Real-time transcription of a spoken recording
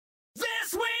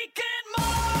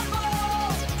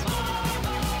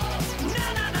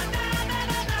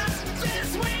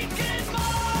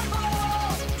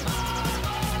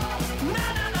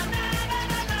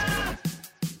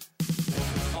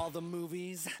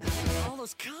movies, all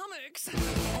those comics,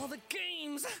 all the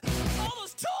games, all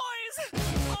those toys,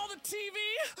 all the TV,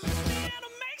 the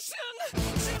animation.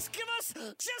 Just give us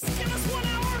 1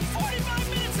 hour and 45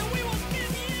 minutes and we will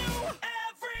give you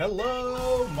everything.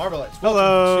 Hello, Marvelites.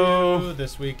 Hello. Welcome to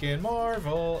This Week in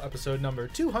Marvel, episode number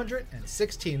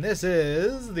 216. This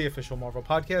is the official Marvel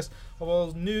podcast of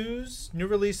all news, new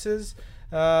releases,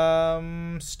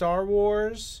 Star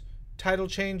Wars, title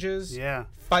changes,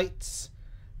 fights,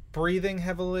 breathing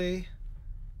heavily,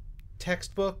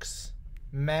 textbooks,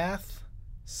 math,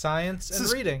 science,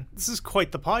 and reading. This is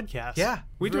quite the podcast. Yeah,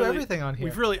 we do everything on here.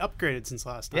 We've really upgraded since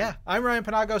last time. Yeah, I'm Ryan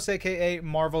Panagos, a.k.a.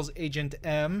 Marvel's Agent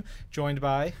M, joined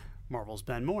by... Marvel's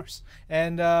Ben Morse.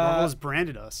 And Marvel has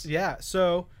branded us. Yeah,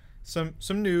 so some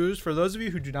news for those of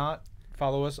you who do not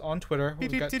follow us on Twitter.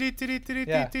 We've got, a little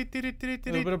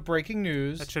bit of breaking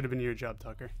news. That should have been your job,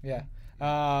 Tucker. Yeah.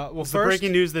 Well, it's first, the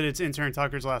breaking news that it's intern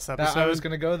Tucker's last episode. I was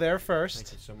going to go there first.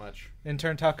 Thank you so much.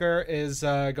 Intern Tucker is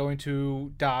going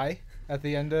to die at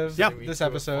the end of this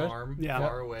episode.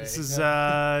 Far away. This is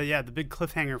the big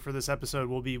cliffhanger for this episode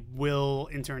will be, will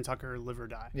intern Tucker live or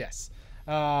die? Yes.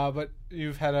 But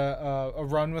you've had a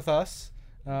run with us.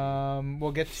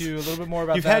 We'll get to a little bit more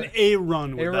about You've that. had a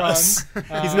run with us.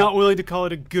 He's not willing to call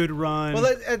it a good run. Well,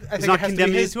 I think he's not it has condemning to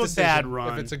be it his to a decision bad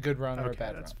run. if it's a good run or a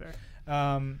bad that's run. Fair.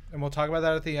 And we'll talk about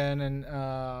that at the end. And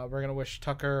we're going to wish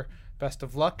Tucker best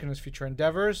of luck in his future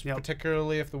endeavors,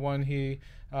 particularly if the one he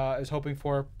is hoping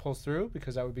for pulls through,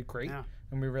 because that would be great. Yeah.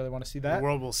 And we really want to see that. The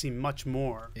world will see much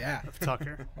more of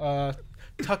Tucker.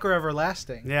 Tucker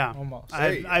everlasting. Yeah. Almost.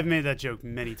 I've made that joke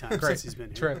many times since he's been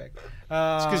here. Terrific.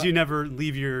 It's because you never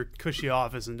leave your cushy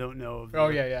office and don't know of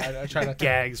I try not to.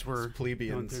 gags were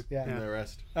plebeians and the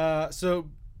rest. So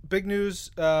big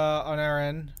news on our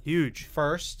end. Huge.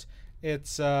 First,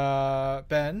 it's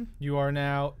Ben. You are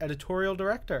now editorial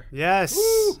director. Yes.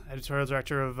 Woo! Editorial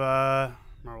director of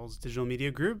Marvel's Digital Media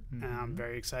Group. Mm-hmm. I'm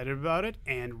very excited about it.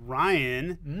 And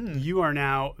Ryan, you are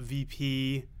now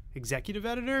VP Executive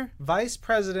Editor? Vice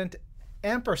President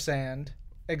ampersand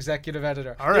Executive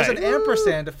Editor. All There's right. an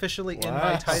ampersand officially in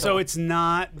my title. So it's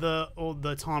not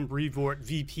the Tom Brevoort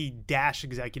VP dash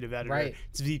Executive Editor. Right.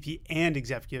 It's VP and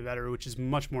Executive Editor, which is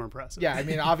much more impressive. Yeah, I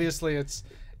mean, obviously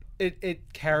it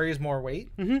carries more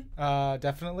weight. Mm-hmm.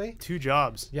 Definitely. 2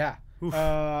 jobs. Yeah.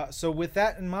 So with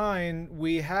that in mind,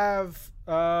 we have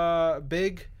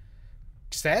big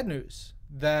sad news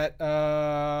that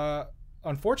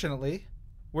unfortunately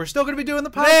we're still going to be doing the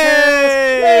podcast.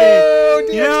 Hey!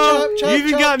 Woo! You know, chop, you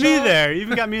even chop, got me chop. there. You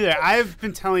even got me there. I've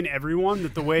been telling everyone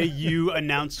that the way you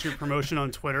announced your promotion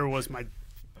on Twitter was my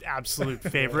absolute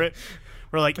favorite.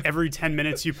 Where like every 10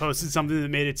 minutes you posted something that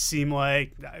made it seem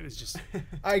like it was just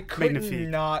I couldn't magnifique.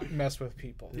 Not mess with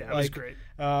people. Yeah, it was great.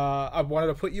 I wanted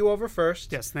to put you over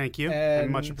first. Yes, thank you. And, I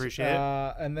much appreciate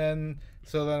it. And then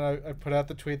I put out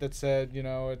the tweet that said,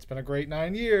 it's been a great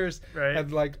 9 years. Right.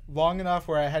 And like long enough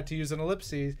where I had to use an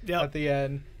ellipsis at the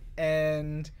end.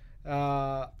 And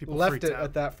left it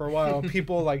at that for a while.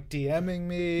 People like DMing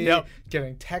me,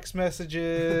 getting text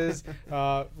messages,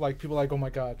 like people like, oh my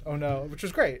god, oh no, which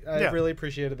was great. I really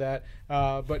appreciated that.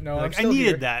 But no, I'm still I needed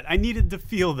here. that. I needed to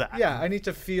feel that. Yeah, I need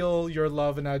to feel your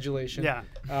love and adulation. Yeah.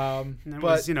 And it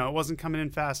was, it wasn't coming in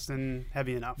fast and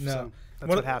heavy enough. No. So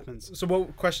that's what happens. So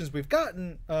what questions we've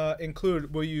gotten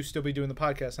include, will you still be doing the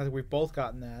podcast? I think we've both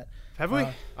gotten that. Have we?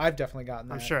 I've definitely gotten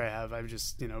that. I'm sure I have. I've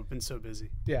just, been so busy.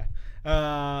 Yeah.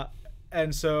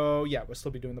 And so, we'll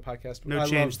still be doing the podcast. No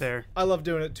change there. I love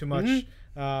doing it too much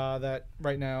that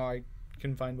right now I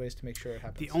can find ways to make sure it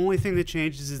happens. The only thing that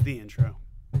changes is the intro.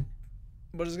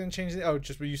 What is going to change?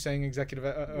 Just were you saying executive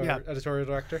editorial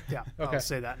director? Yeah, okay. I'll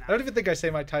say that now. I don't even think I say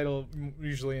my title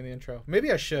usually in the intro.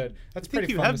 Maybe I should. That's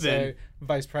pretty fun to say.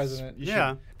 Vice President.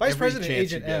 Yeah. Vice President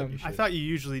Agent M. I thought you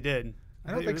usually did.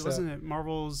 I don't think so. Wasn't it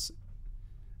Marvel's...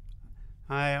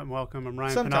 Hi, I'm welcome. I'm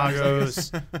Ryan Sometimes.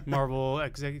 Panagos, Marvel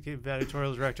Executive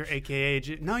Editorial Director, a.k.a.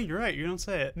 Agent. No, you're right. You don't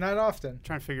say it. Not often.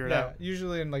 Trying to figure it out.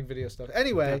 Usually in like video stuff.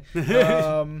 Anyway,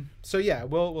 so yeah,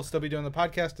 we'll still be doing the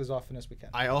podcast as often as we can.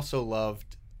 I also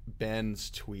loved Ben's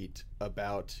tweet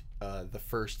about the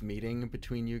first meeting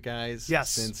between you guys.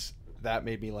 Yes. Since that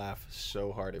made me laugh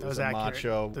so hard. It was a accurate.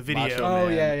 macho. The video. Macho Oh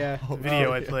man. yeah. The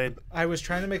video I played. I was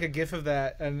trying to make a GIF of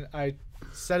that, and I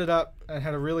set it up and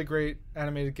had a really great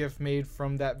animated GIF made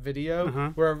from that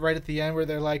video. Where right at the end, where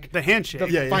they're like the handshake,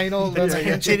 the final, the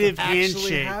tentative actually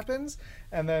handshake happens,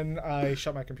 and then I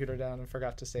shut my computer down and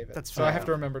forgot to save it. That's so I have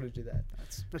to remember to do that.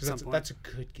 That's a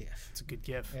good GIF. It's a good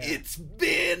GIF. Yeah. It's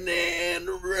Ben and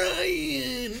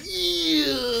Ryan.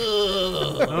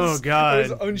 Oh God! I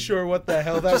was unsure what the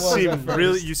hell that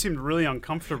was. You seemed really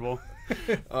uncomfortable.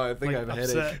 Oh, I think I have a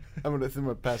headache. I'm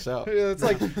gonna pass out. Yeah, it's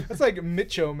like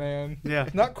Micho Man. Yeah.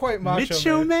 Not quite Macho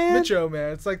Micho Man? Micho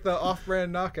Man. It's like the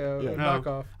off-brand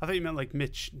knockoff. I thought you meant like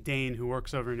Mitch Dane, who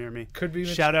works over near me. Could be.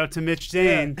 Shout out to Mitch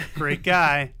Dane. Yeah. Great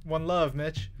guy. One love,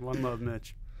 Mitch. One love,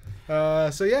 Mitch.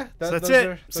 So yeah, that's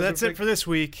it. That's it for this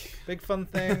week. Big fun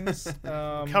things.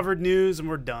 Covered news, and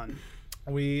we're done.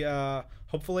 We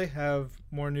hopefully have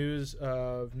more news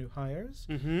of new hires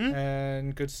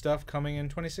and good stuff coming in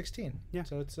 2016. Yeah.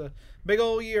 So it's a big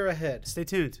old year ahead. Stay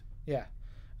tuned. Yeah.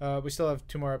 We still have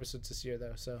 2 more episodes this year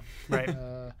though, so right.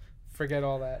 Forget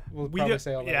all that. We'll probably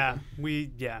say all that.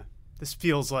 Yeah. This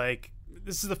feels like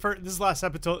this is the last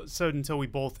episode until we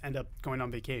both end up going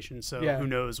on vacation. So who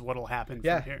knows what'll happen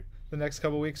from here. The next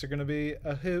couple weeks are going to be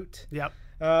a hoot. Yep.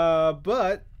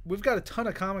 But we've got a ton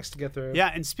of comics to get through. Yeah,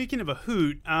 and speaking of a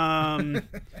hoot,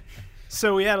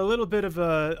 so we had a little bit of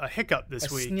a hiccup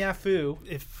this week. Snafu,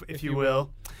 if you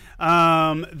will.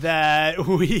 That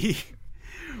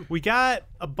we got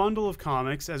a bundle of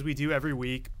comics, as we do every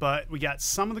week, but we got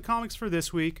some of the comics for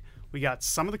this week, we got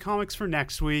some of the comics for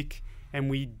next week, and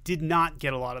we did not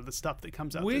get a lot of the stuff that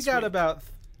comes out this week. We got about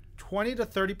 20 to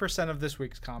 30% of this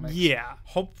week's comics. Yeah.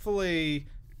 Hopefully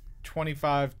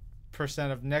 25%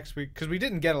 of next week, because we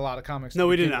didn't get a lot of comics. No,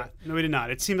 we did not.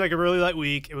 It seemed like a really light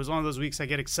week. It was one of those weeks I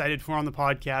get excited for on the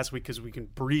podcast because we can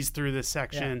breeze through this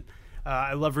section. Yeah.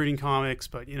 I love reading comics,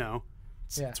 but,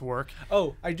 it's work.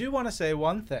 Oh, I do want to say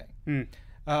one thing.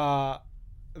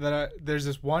 There's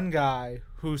this one guy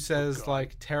who says,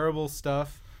 terrible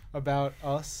stuff about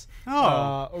us.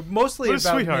 Mostly about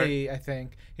sweetheart. me, I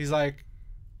think. He's like...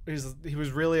 He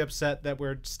was really upset that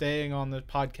we're staying on the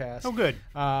podcast. Oh, good.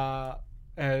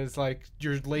 As like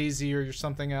you're lazy or you're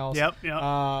something else.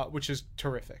 Yep. Which is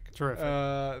terrific. Terrific.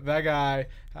 That guy,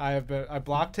 I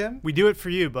blocked him. We do it for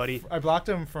you, buddy. I blocked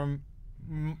him from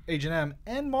H&M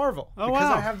and Marvel because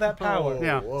I have that power.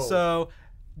 Yeah. So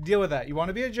deal with that. You want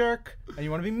to be a jerk and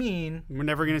you want to be mean. We're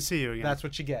never going to see you again. That's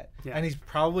what you get. Yeah. And he's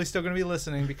probably still going to be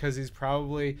listening because he's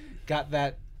probably got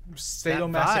that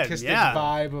sadomasochistic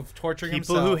vibe of torturing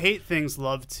himself. People who hate things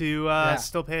love to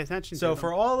still pay attention to them. So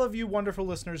for all of you wonderful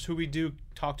listeners who we do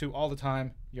talk to all the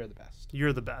time, you're the best.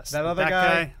 You're the best. That other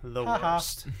guy, the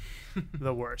worst.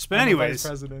 The worst. But anyways, vice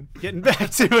president. Getting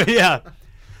back to it,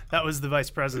 that was the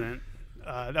vice president.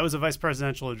 That was a vice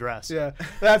presidential address. Yeah,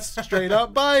 that's straight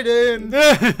up Biden.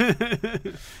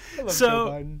 I love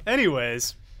Joe Biden.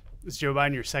 Anyways, is Joe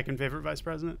Biden your second favorite vice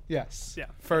president? Yes. Yeah.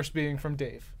 First being from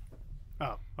Dave.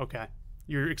 Oh, okay.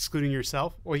 You're excluding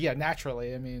yourself? Well, yeah,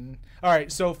 naturally. I mean, all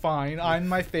right, so fine. I'm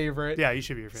my favorite. Yeah, you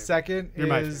should be your favorite. Second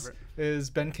my favorite. is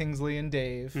Ben Kingsley and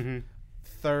Dave. Mm-hmm.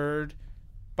 Third,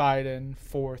 Biden.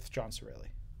 Fourth, John Cirilli.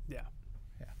 Yeah.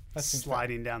 That's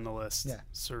sliding down the list. Yeah.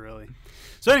 Cirilli.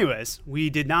 So anyways, we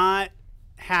did not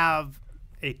have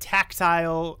a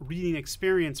tactile reading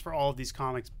experience for all of these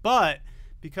comics, but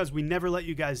because we never let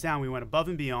you guys down, we went above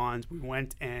and beyond. We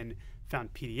went and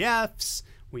found PDFs.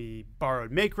 We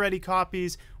borrowed make-ready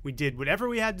copies. We did whatever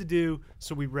we had to do.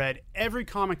 So we read every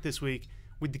comic this week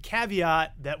with the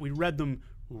caveat that we read them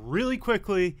really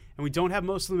quickly and we don't have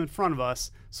most of them in front of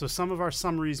us. So some of our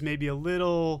summaries may be a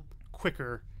little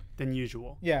quicker than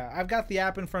usual. Yeah, I've got the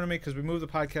app in front of me because we moved the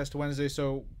podcast to Wednesday.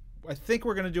 So I think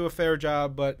we're going to do a fair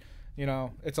job, but,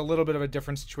 it's a little bit of a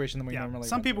different situation than we normally do.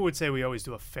 Some people would say we always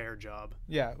do a fair job.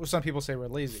 Yeah, well, some people say we're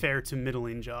lazy. Fair to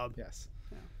middling job. Yes.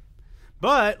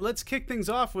 But let's kick things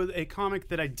off with a comic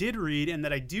that I did read and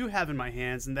that I do have in my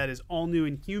hands, and that is All New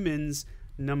Inhumans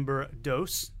number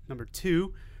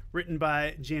 2, written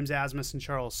by James Asmus and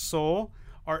Charles Soule,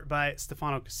 art by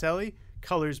Stefano Caselli,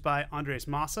 colors by Andres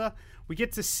Massa. We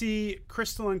get to see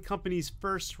Crystal and Company's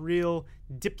first real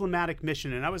diplomatic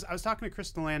mission, and I was talking to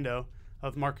Chris Delando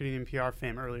of marketing and PR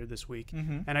fame earlier this week,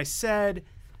 and I said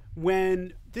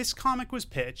when this comic was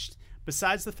pitched,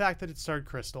 besides the fact that it starred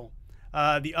Crystal,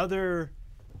 the other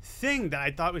thing that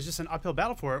I thought was just an uphill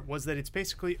battle for it was that it's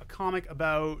basically a comic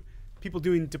about people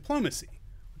doing diplomacy,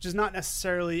 which is not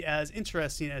necessarily as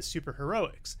interesting as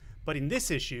superheroics. But in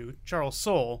this issue, Charles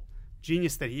Soule,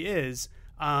 genius that he is,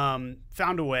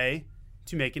 found a way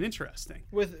to make it interesting.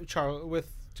 With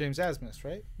James Asmus,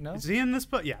 right? No? Is he in this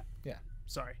book? Yeah. Yeah.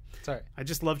 Sorry. Sorry. I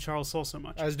just love Charles Soule so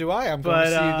much. As do I. I'm going to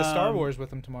see the Star Wars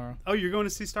with him tomorrow. Oh, you're going to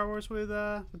see Star Wars with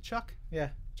Chuck? Yeah.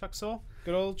 Chuck Soule?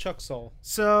 Good old Chuck Soule.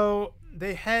 So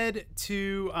they head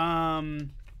to,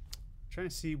 trying to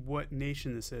see what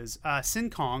nation this is, Sin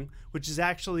Kong, which is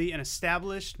actually an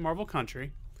established Marvel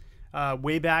country.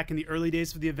 Way back in the early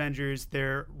days of the Avengers,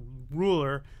 their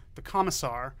ruler, the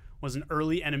Commissar, was an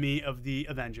early enemy of the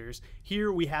Avengers.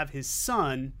 Here we have his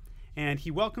son, and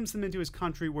he welcomes them into his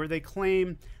country where they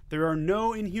claim there are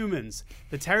no Inhumans.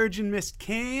 The Terrigen Mist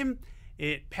came,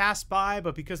 it passed by,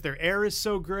 but because their air is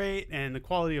so great and the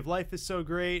quality of life is so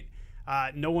great,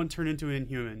 no one turned into an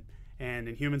Inhuman. And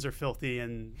Inhumans are filthy,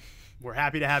 and we're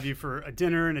happy to have you for a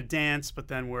dinner and a dance, but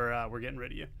then we're getting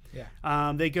rid of you.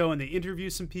 Yeah. They go and they interview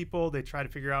some people. They try to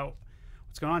figure out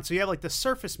what's going on. So you have like the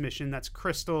surface mission, that's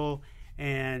Crystal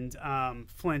and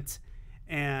Flint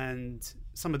and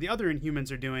some of the other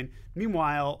Inhumans are doing.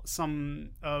 Meanwhile,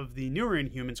 some of the newer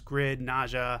Inhumans, Grid,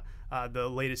 Naja, the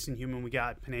latest Inhuman we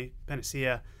got,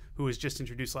 Panacea, who was just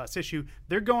introduced last issue,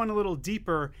 they're going a little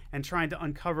deeper and trying to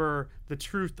uncover the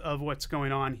truth of what's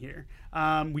going on here.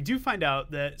 We do find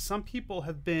out that some people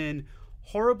have been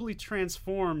horribly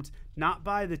transformed, not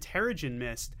by the Terrigen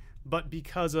Mist, but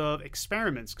because of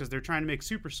experiments, because they're trying to make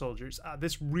super soldiers.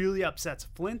 This really upsets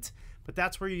Flint, but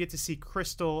that's where you get to see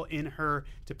Crystal in her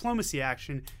diplomacy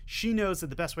action. She knows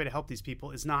that the best way to help these people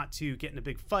is not to get in a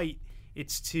big fight,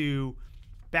 it's to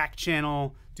back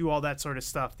channel, do all that sort of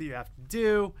stuff that you have to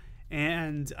do.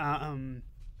 And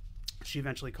she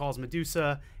eventually calls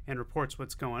Medusa and reports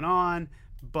what's going on.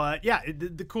 But yeah,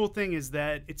 the cool thing is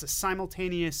that it's a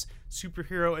simultaneous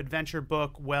superhero adventure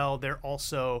book. Well, they're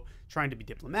also trying to be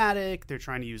diplomatic. They're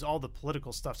trying to use all the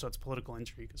political stuff, so it's political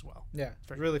intrigue as well. Yeah,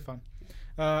 it's really fun.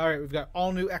 All right, we've got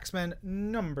All New X-Men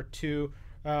 #2.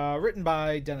 Written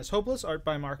by Dennis Hopeless, art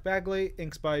by Mark Bagley,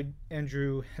 inks by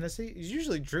Andrew Hennessy. He's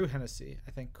usually Drew Hennessy,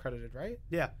 I think, credited, right?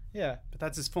 Yeah. Yeah. But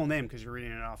that's his full name because you're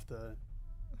reading it off the...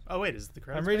 Oh, wait, is it the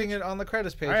credits I'm reading it on the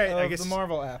credits page of the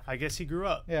Marvel app. I guess he grew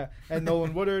up. Yeah, and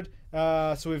Nolan Woodard.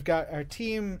 So we've got our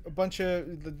team, a bunch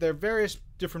of... They're various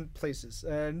different places.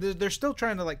 And they're still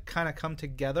trying to, like, kind of come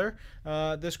together,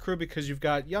 this crew, because you've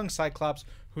got young Cyclops,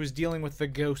 who's dealing with the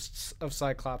ghosts of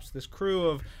Cyclops. This crew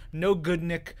of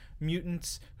no-good-nick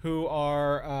mutants who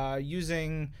are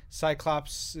using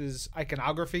Cyclops'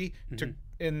 iconography to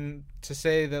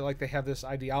say that, like, they have this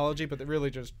ideology, but they're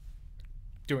really just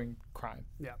doing crime.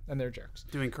 Yeah. And they're jerks.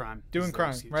 Doing crime,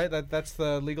 right? That's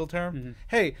the legal term?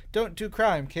 Hey, don't do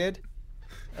crime, kid.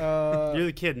 You're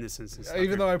the kid in this instance.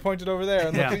 Even though I pointed over there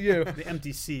and look at you. The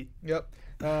empty seat. Yep.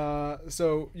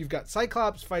 So you've got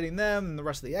Cyclops fighting them, and the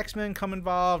rest of the X-Men come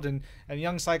involved, and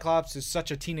young Cyclops is such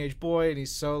a teenage boy, and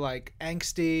he's so, like,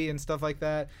 angsty and stuff like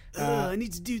that. I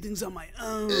need to do things on my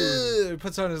own. He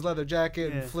puts on his leather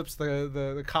jacket and flips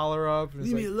the collar up. And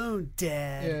Leave me alone,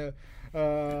 Dad.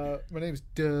 Yeah. My name's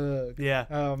Doug. Yeah,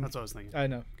 that's what I was thinking. I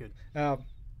know. Good.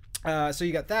 So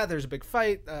you got that. There's a big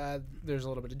fight. There's a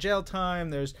little bit of jail time.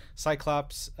 There's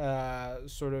Cyclops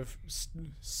sort of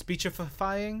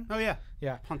speechifying. Oh, yeah.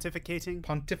 Yeah.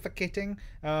 Pontificating.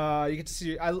 You get to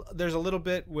see... there's a little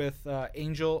bit with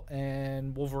Angel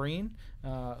and Wolverine,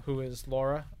 who is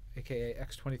Laura, a.k.a.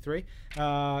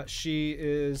 X-23. She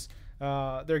is...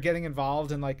 they're getting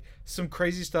involved in, like, some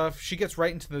crazy stuff. She gets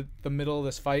right into the middle of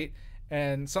this fight,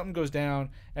 and something goes down,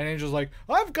 and Angel's like,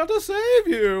 I've got to save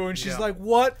you. And she's like,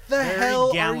 what the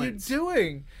hell are you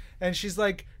doing? And she's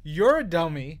like, you're a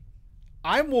dummy.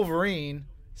 I'm Wolverine.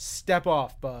 Step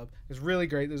off, bub. It's really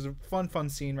great. There's a fun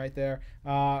scene right there.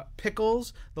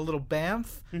 Pickles, the little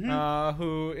Bamf,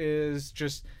 who is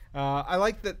just... I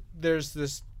like that there's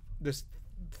this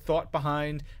thought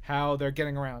behind how they're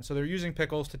getting around. So they're using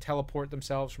Pickles to teleport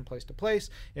themselves from place to place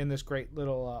in this great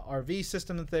little RV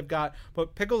system that they've got.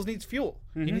 But Pickles needs fuel.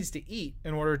 He needs to eat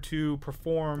in order to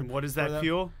perform. And what is that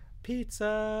fuel?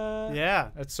 Pizza. Yeah.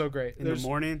 That's so great. In the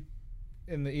morning?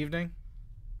 In the evening?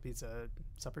 Pizza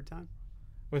supper time?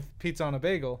 With pizza on a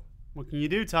bagel. What can you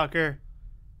do, Tucker?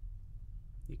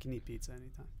 You can eat pizza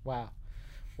anytime. Wow.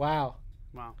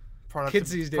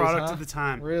 Kids these days, product of the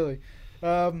time. Really.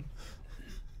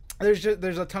 There's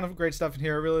a ton of great stuff in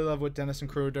here. I really love what Dennis and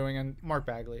crew are doing, and Mark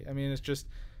Bagley. I mean, it's just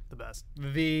the best.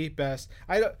 The best.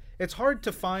 It's hard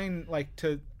to find, like,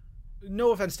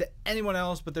 no offense to anyone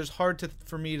else, but there's hard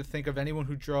for me to think of anyone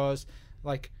who draws,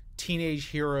 like, teenage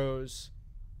heroes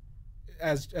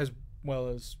as well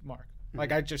as Mark.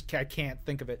 Like, I can't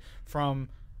think of it. From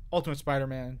Ultimate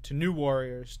Spider-Man to New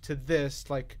Warriors to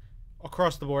this, like,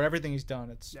 across the board, everything he's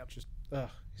done, it's just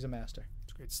he's a master.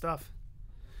 It's great stuff.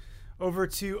 Over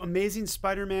to Amazing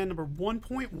Spider-Man number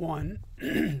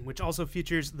 1.1, which also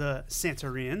features the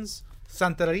Santorians.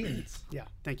 Yeah,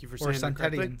 thank you for saying that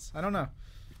correctly. I don't know.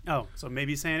 Oh, so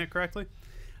maybe saying it correctly.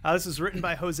 This is written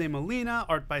by Jose Molina,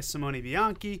 art by Simone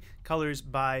Bianchi, colors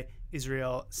by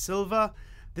Israel Silva.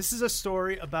 This is a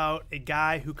story about a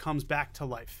guy who comes back to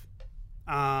life.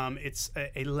 It's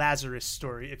a Lazarus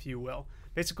story, if you will.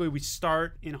 Basically, we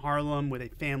start in Harlem with a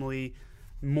family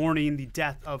mourning the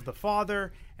death of the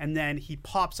father, and then he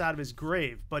pops out of his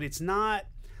grave. But it's not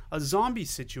a zombie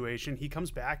situation, he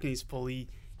comes back and he's fully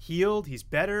healed. He's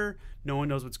better. No one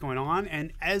knows what's going on.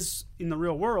 And as in the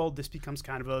real world, this becomes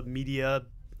kind of a media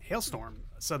hailstorm.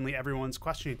 Suddenly everyone's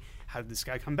questioning, how did this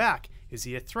guy come back? Is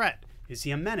he a threat? Is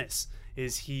he a menace?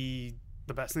 Is he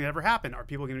the best thing that ever happened? Are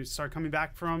people going to start coming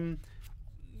back from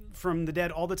the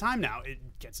dead all the time now? It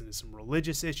gets into some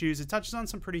religious issues. It touches on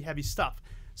some pretty heavy stuff.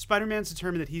 Spider-Man's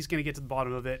determined that he's going to get to the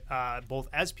bottom of it, both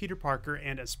as Peter Parker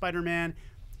and as Spider-Man.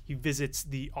 He visits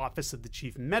the office of the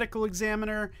chief medical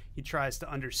examiner. He tries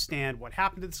to understand what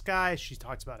happened to this guy. She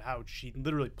talks about how she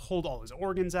literally pulled all his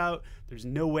organs out. There's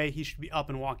no way he should be up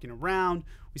and walking around.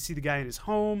 We see the guy in his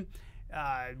home.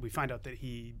 We find out that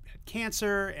he had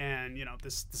cancer, and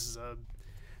this is a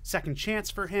second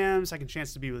chance for him, second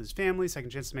chance to be with his family, second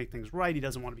chance to make things right. He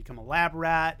doesn't want to become a lab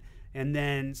rat. And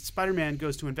then Spider-Man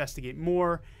goes to investigate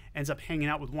more, ends up hanging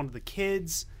out with one of the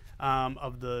kids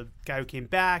of the guy who came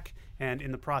back, and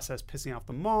in the process pissing off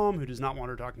the mom, who does not want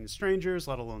her talking to strangers,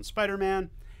 let alone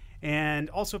Spider-Man. And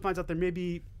also finds out there may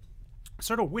be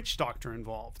sort of witch doctor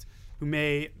involved, who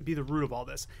may be the root of all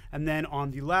this. And then on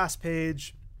the last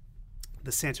page, the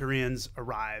Santorians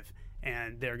arrive,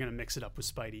 and they're going to mix it up with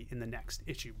Spidey in the next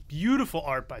issue. Beautiful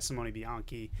art by Simone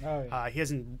Bianchi. Oh, yeah. He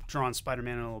hasn't drawn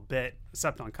Spider-Man in a little bit,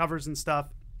 except on covers and stuff.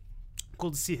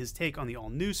 Cool to see his take on the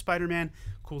all-new Spider-Man.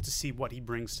 Cool to see what he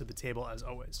brings to the table, as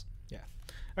always. Yeah.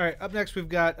 All right, up next we've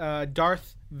got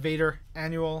Darth Vader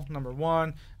Annual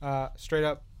 #1. Straight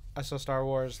up, I saw Star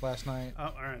Wars last night. Oh,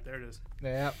 all right, there it is.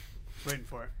 Yep. Waiting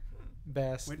for it.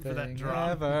 Best Waiting thing for that drop.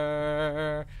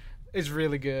 ever. It's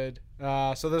really good.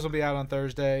 So this will be out on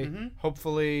Thursday. Mm-hmm.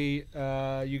 Hopefully,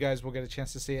 you guys will get a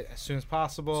chance to see it as soon as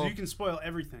possible. So you can spoil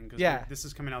everything, because Yeah. this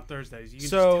is coming out Thursday. You can just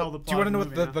So, tell the plot do you want to know of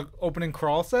what the movie the opening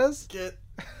crawl says? Get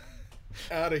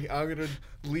out of here. I'm going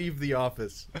to leave the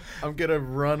office. I'm going to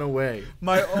run away.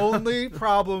 My only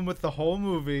problem with the whole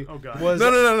movie Oh, God. was...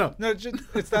 No. No,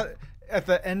 it's not... At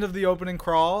the end of the opening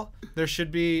crawl, there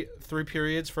should be 3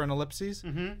 periods for an ellipses,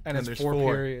 and it's there's 4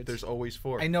 periods. There's always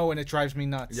 4. I know, and it drives me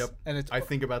nuts. Yep. And I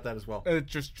think about that as well. it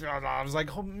just... I was like...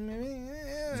 So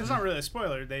it's not really a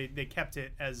spoiler. They kept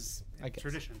it as I guess.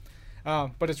 tradition.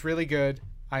 But it's really good.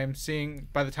 I am seeing...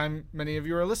 By the time many of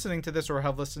you are listening to this or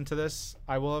have listened to this,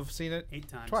 I will have seen it 8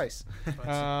 times. twice. And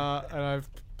I've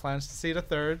plans to see it a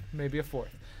 3rd, maybe a 4th.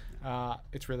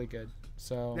 It's really good.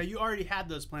 So Now, you already had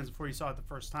those plans before you saw it the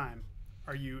first time.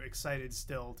 Are you excited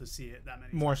still to see it that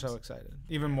many more times? so excited.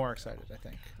 Even more excited, I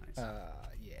think. Nice.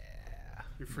 Yeah.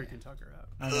 You're freaking Tucker out.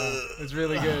 I know. It's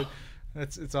really good.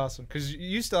 It's awesome. Because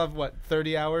you still have, what,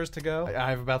 30 hours to go? I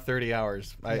have about 30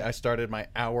 hours. I started my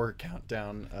hour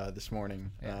countdown this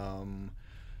morning. Yeah.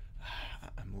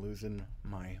 I'm losing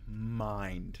my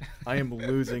mind. I am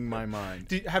losing my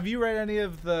mind. Have you read any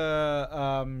of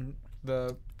the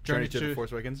Journey to the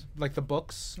Force Awakens? Like the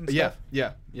books and Yeah,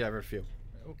 stuff? yeah. I've read a few.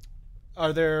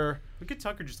 Are there... Look at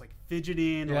Tucker just like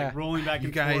fidgeting, Yeah. like rolling back You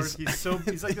and guys- forth.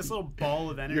 He's like this little ball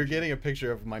of energy. You're getting a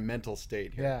picture of my mental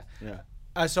state here.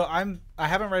 Yeah. So I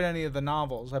haven't read any of the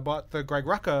novels. I bought the Greg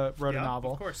Rucka wrote a Yeah,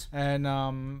 novel, of course. and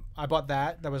I bought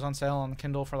that was on sale on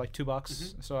Kindle for like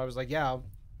 $2. So I was like, yeah, I'll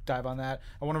dive on that.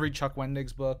 I want to read Chuck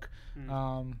Wendig's book,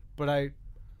 but I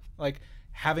like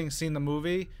having seen the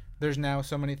movie. There's now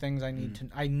so many things I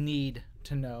need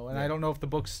to know, and I don't know if the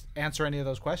books answer any of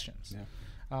those questions. Yeah.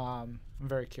 I'm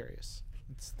very curious.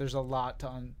 There's a lot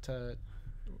to.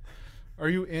 Are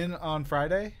you in on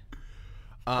Friday?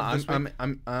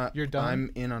 You're done?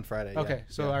 I'm in on Friday. Okay, yeah.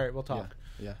 so Yeah. all right, we'll talk.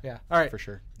 Yeah. All right, For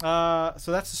sure.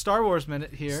 So that's the Star Wars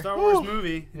minute here. Star Wars Woo!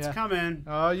 movie. It's Yeah. coming.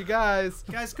 Oh, you guys.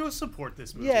 Guys, go support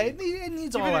this movie. Yeah, it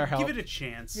needs all our help. Give it a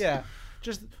chance. Yeah,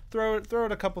 just throw it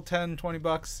a couple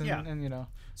 $10-$20 and, Yeah. and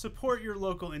Support your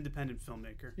local independent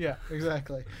filmmaker. Yeah,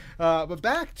 exactly. But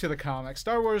back to the comics.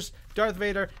 Star Wars Darth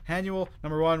Vader Annual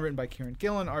 #1, written by Kieran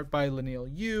Gillen, art by Laniel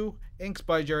Yu, inks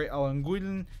by Jerry Allen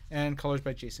Guiden, and colors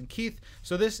by Jason Keith.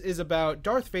 So this is about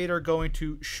Darth Vader going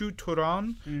to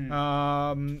Squadron,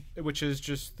 which is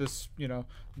just this,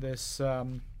 this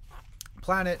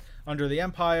planet under the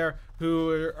Empire,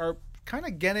 who are kind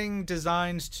of getting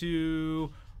designs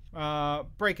to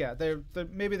break out.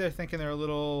 Maybe they're thinking they're a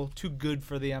little too good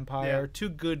for the Empire, too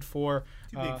good for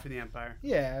Too big for the Empire.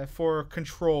 Yeah, for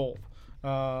control.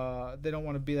 They don't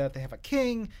want to be that. They have a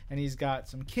king, and he's got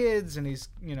some kids, and he's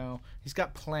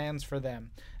got plans for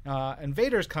them. And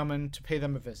Vader's coming to pay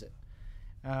them a visit.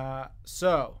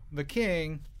 So the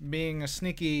king, being a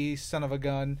sneaky son of a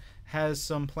gun, has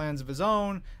some plans of his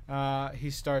own. He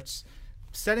starts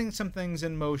setting some things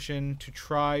in motion to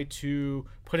try to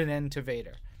put an end to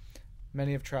Vader.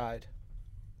 Many have tried.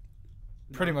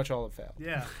 Pretty much all have failed.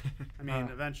 Yeah. I mean,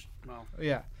 eventually. Well.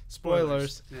 Yeah.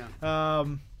 Spoilers. Yeah.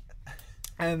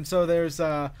 And so there's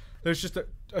just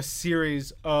a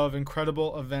series of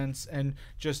incredible events and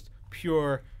just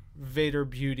pure Vader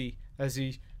beauty as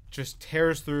he just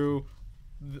tears through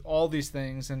all these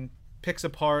things and picks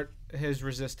apart his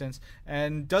resistance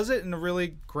and does it in a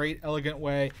really great, elegant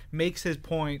way, makes his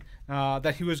point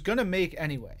that he was going to make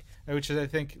anyway, which is, I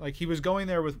think, like, he was going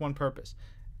there with one purpose.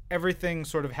 Everything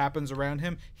sort of happens around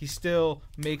him. He still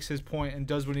makes his point and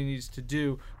does what he needs to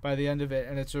do by the end of it.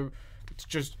 And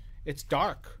it's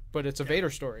dark, but it's a Vader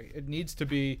story. It needs to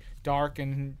be dark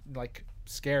and, like,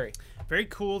 scary. Very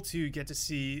cool to get to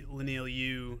see Lineal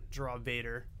Yu draw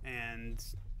Vader and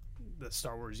the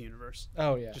Star Wars universe.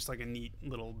 Oh, yeah. Just like a neat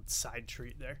little side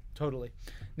treat there. Totally.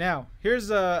 Now, here's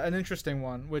an interesting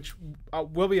one, which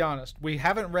we'll be honest, we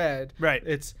haven't read. Right.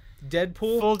 It's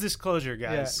Deadpool. Full disclosure,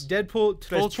 guys. Yeah. Deadpool.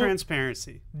 Full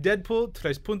transparency. Deadpool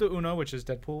 3.1, which is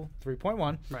Deadpool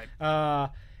 3.1. Right.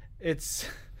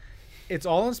 It's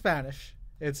all in Spanish.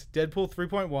 It's Deadpool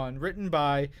 3.1, written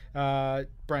by Brian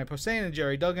Posehn and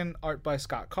Jerry Duggan, art by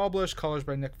Scott Koblish, colors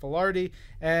by Nick Filardi,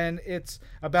 and it's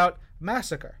about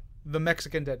Massacre, the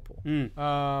Mexican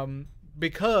Deadpool.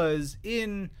 Because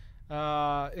in a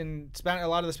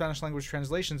lot of the Spanish language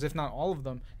translations, if not all of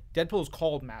them, Deadpool is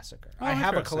called Massacre. I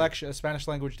have a collection, a Spanish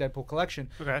language Deadpool collection,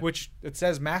 which it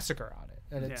says Massacre on it,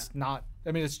 and it's not.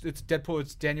 I mean, it's Deadpool.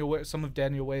 It's some of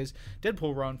Daniel Way's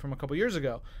Deadpool run from a couple years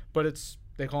ago, but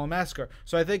they call him Massacre.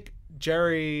 So I think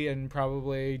Jerry and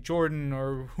probably Jordan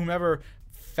or whomever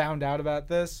found out about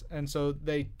this, and so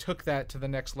they took that to the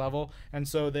next level. And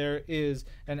so there is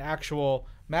an actual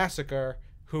Massacre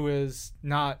who is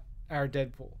not our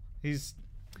Deadpool. As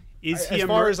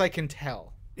far as I can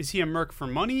tell. Is he a merc for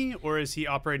money, or is he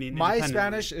operating My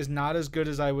independently? Spanish is not as good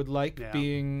as I would like,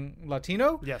 being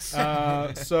Latino. Yes.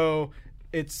 So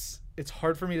it's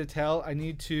hard for me to tell. I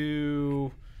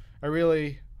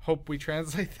really hope we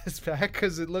translate this back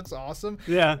because it looks awesome.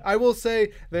 Yeah. I will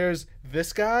say there's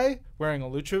this guy wearing a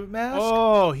lucha mask.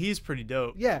 Oh, he's pretty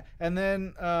dope. Yeah, and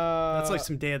then that's like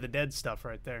some Day of the Dead stuff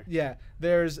right there. Yeah,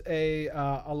 there's a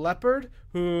leopard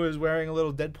who is wearing a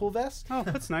little Deadpool vest. Oh,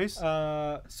 that's nice.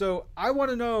 So I want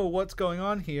to know what's going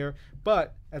on here,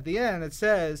 but at the end it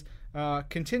says,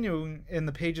 continuing in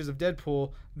the pages of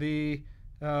Deadpool, and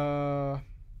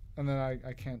then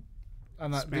I can't. I'm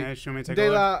not Spanish. You want me to take de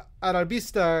a look? la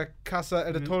Arabista Casa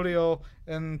Editorial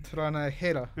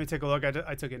Entranjera. Let me take a look. I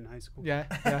took it in high school. Yeah.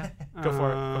 Go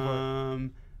for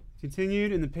it.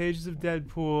 Continued in the pages of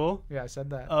Deadpool. Yeah, I said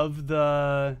that. Of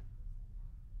the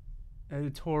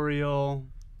editorial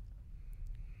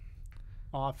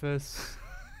office.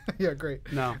 Yeah,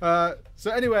 great. No.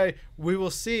 So anyway, we will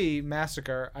see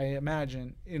Massacre, I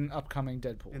imagine, in upcoming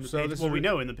Deadpool. We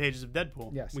know in the pages of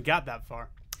Deadpool. Yes. We got that far.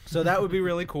 So that would be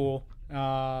really cool.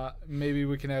 Maybe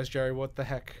we can ask Jerry what the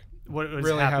heck what was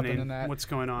really happening happened in that. What's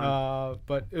going on?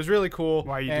 But it was really cool.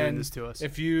 Why are you doing this to us?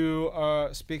 If you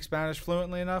speak Spanish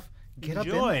fluently enough, get up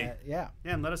in that. Yeah,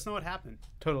 and let us know what happened.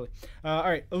 Totally. All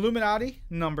right, Illuminati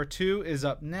 #2 is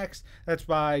up next. That's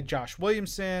by Josh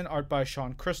Williamson, art by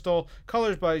Sean Crystal,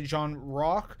 colors by John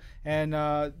Rock, and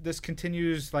this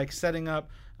continues like setting up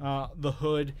the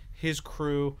Hood, his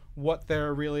crew, what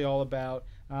they're really all about.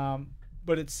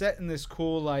 But it's set in this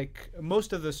cool, like,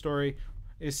 most of the story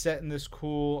is set in this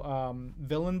cool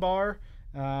villain bar,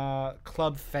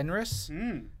 Club Fenris.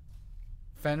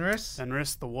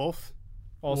 Fenris, the wolf.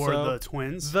 Also, or the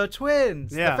twins. The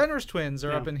twins. Yeah. The Fenris twins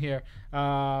are up in here.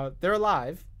 They're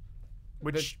alive.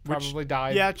 Which probably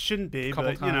died. Yeah, it shouldn't be, but,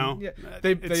 times. You know. Yeah.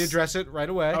 They address it right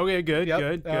away. Okay,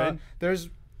 good. There's,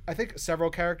 I think, several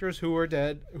characters who are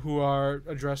dead who are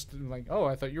addressed like, oh,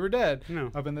 I thought you were dead.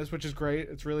 No. Up in this, which is great.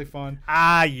 It's really fun.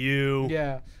 You.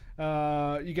 Yeah.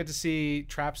 You get to see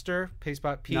Trapster,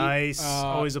 Payspot Pete. Nice.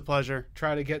 Always a pleasure.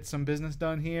 Try to get some business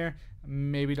done here.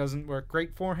 Maybe doesn't work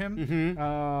great for him.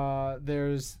 Mm-hmm.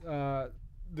 There's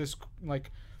this like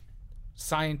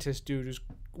scientist dude who's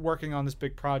working on this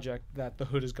big project that the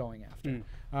Hood is going after.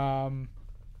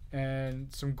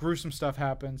 And some gruesome stuff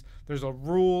happens. There's a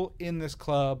rule in this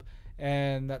club,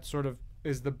 and that sort of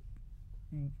is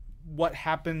what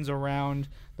happens around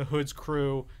the Hood's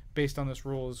crew based on this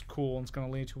rule is cool, and it's going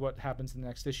to lead to what happens in the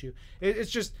next issue.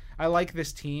 It's just, I like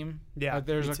this team. Yeah,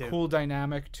 there's a cool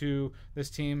dynamic to this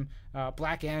team.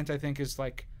 Black Ant, I think, is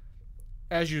like,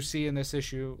 as you see in this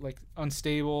issue, like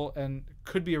unstable and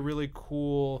could be a really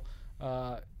cool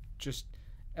just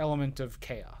element of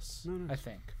chaos. I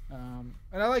think, and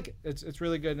I like it. It's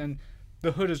really good, and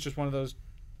the Hood is just one of those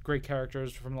great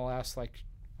characters from the last, like,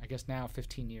 I guess now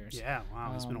 15 years. Yeah,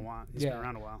 wow, it's been a while. He's been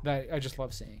around a while. That I just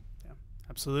love seeing.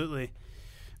 Absolutely.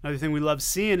 Another thing we love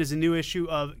seeing is a new issue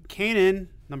of Kanan,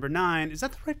 number 9. Is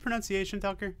that the right pronunciation,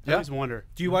 Tucker? Yeah. I always wonder.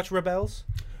 Do you watch Rebels?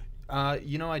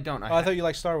 You know, I don't. I thought you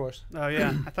liked Star Wars. Oh,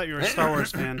 yeah. I thought you were a Star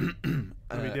Wars fan.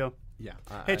 No big deal. Yeah.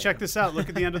 Hey, check this out. Look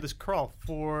at the end of this crawl.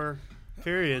 4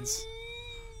 periods.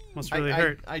 Must really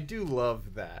hurt. I do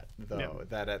love that, though.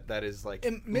 Yeah. That is like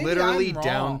maybe literally I'm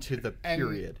down wrong, to the and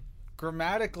period.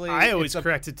 Grammatically, I always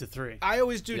correct it to 3. I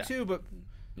always do Yeah. too, but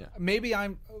Yeah. maybe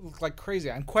I'm like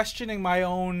crazy. I'm questioning my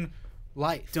own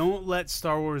life. Don't let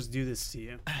Star Wars do this to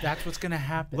you. That's what's gonna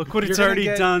happen. Look what You're it's gonna already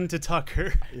get- done to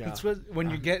Tucker. Yeah. It's when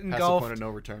you get Past the engulfed, point of no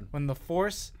return. when the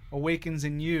Force awakens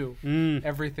in you,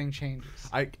 everything changes.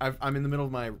 I'm in the middle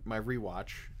of my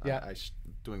rewatch. Yeah. I'm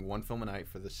doing one film a night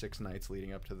for the 6 nights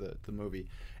leading up to the movie,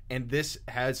 and this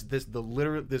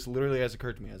literally has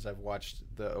occurred to me as I've watched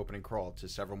the opening crawl to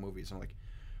several movies. I'm like,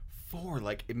 4,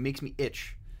 like it makes me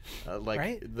itch, like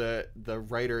Right? the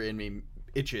writer in me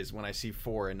itches when I see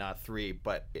 4 and not 3.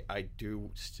 But I do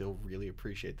still really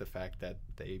appreciate the fact that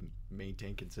they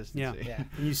maintain consistency. Yeah.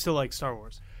 And you still like Star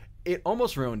Wars. It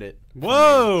almost ruined it. for me,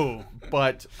 Whoa!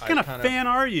 but What kind of fan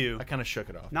are you? I kind of shook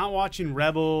it off. Not watching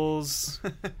Rebels,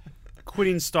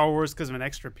 quitting Star Wars because of an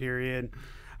extra period.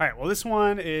 All right, well, this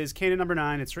one is Kanan number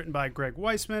 9. It's written by Greg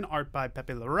Weisman, art by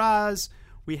Pepe Larraz.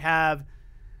 We have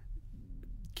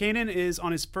Kanan is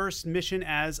on his first mission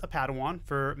as a Padawan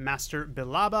for Master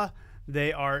Bilaba.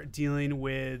 They are dealing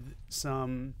with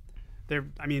some. They're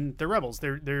rebels.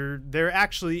 They're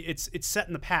actually it's set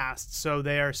in the past, so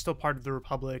they are still part of the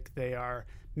Republic. They are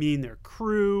meeting their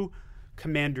crew,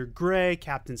 Commander Gray,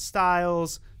 Captain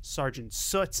Styles, Sergeant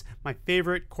Soot, my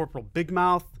favorite, Corporal Big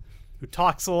Mouth, who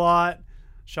talks a lot.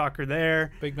 Shocker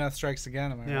there. Big Mouth strikes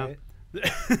again. Am I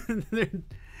right?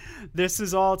 This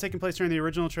is all taking place during the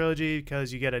original trilogy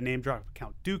because you get a name drop of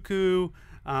Count Dooku.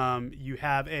 You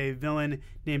have a villain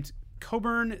named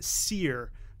Coburn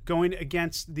Seer going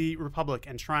against the Republic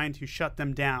and trying to shut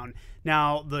them down.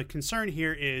 Now, the concern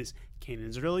here is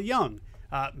Kanan's really young.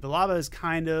 Bilaba is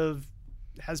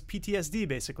has PTSD,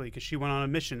 basically, because she went on a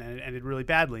mission and it ended really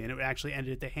badly, and it actually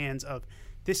ended at the hands of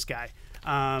this guy.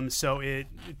 So it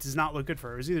does not look good for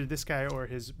her. It was either this guy or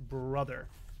his brother.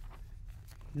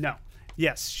 No.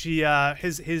 Yes,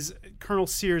 his Colonel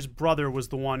Sear's brother was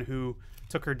the one who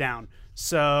took her down.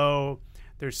 So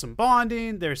there's some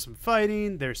bonding, there's some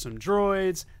fighting, there's some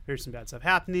droids, there's some bad stuff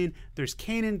happening. There's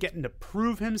Kanan getting to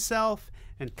prove himself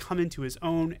and come into his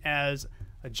own as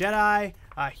a Jedi.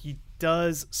 He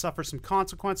does suffer some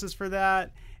consequences for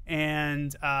that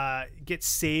and gets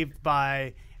saved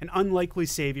by an unlikely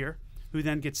savior who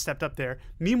then gets stepped up there.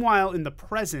 Meanwhile, in the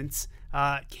present,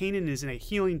 Kanan is in a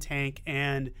healing tank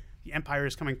and the Empire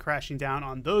is coming crashing down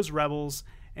on those rebels.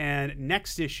 And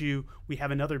next issue, we have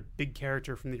another big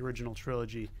character from the original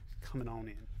trilogy coming on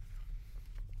in.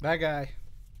 That guy.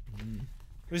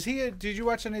 Was he? Did you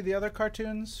watch any of the other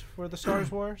cartoons for the Star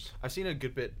Wars? I've seen a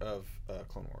good bit of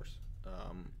Clone Wars,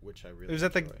 which I really Was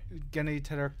that the enjoy. Gendy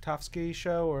Tartakovsky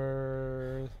show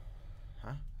or?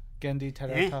 Huh? Gendy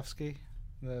Tartakovsky,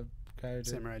 the guy who did.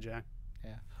 Samurai Jack.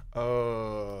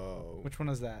 Oh. Which one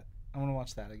is that? I want to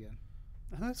watch that again.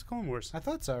 I think that's Clone Wars. I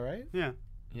thought so, right? Yeah.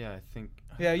 Yeah, I think.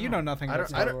 Yeah, you know nothing about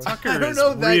Star Wars. Tucker I don't is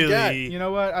know that really guy. You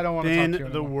know what? I don't want to talk been to you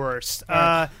the anymore. worst.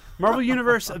 Marvel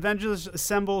Universe Avengers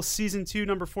Assemble Season 2,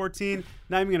 number 14.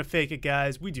 Not even going to fake it,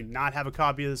 guys. We do not have a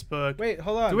copy of this book. Wait,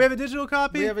 hold on. Do we have a digital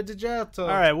copy? We have a digital. All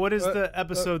right, what is the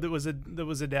episode that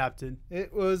was adapted?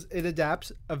 It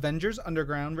adapts Avengers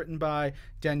Underground, written by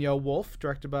Danielle Wolfe,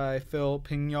 directed by Phil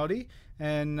Pignotti,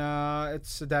 and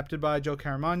it's adapted by Joe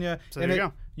Caramagna. So there you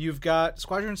go. You've got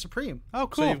Squadron Supreme. Oh,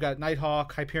 cool. So you've got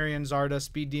Nighthawk, Hyperion, Zarda,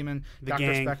 Speed Demon, Dr.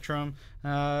 gang. Spectrum.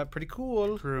 Pretty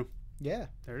cool. Crew. Yeah.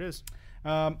 There it is.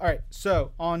 All right,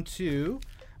 so on to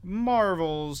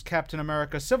Marvel's Captain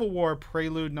America Civil War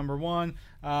Prelude number 1.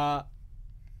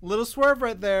 Little swerve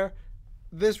right there.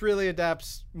 This really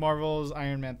adapts Marvel's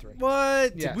Iron Man 3.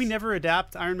 What? Yes. Did we never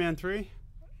adapt Iron Man 3?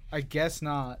 I guess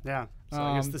not. Yeah. So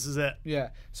I guess this is it. Yeah.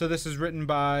 So this is written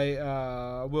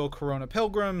by Will Corona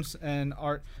Pilgrims and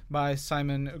art by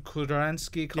Simon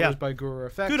Kludransky, colors by Guru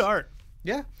Effects. Good art.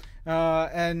 Yeah.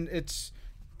 And it's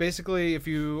basically, if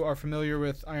you are familiar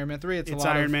with Iron Man 3, it's a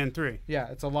lot Iron Man 3. Yeah,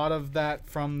 it's a lot of that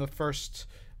from the first,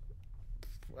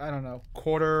 I don't know,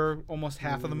 quarter, almost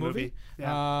half of the movie.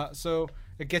 Yeah. So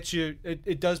it gets you,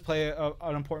 it does play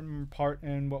an important part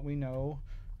in what we know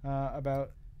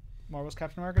about Marvel's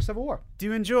Captain America Civil War.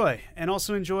 Do enjoy. And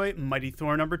also enjoy Mighty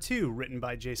Thor number 2, written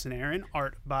by Jason Aaron,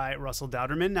 art by Russell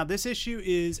Dowderman. Now, this issue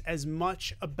is as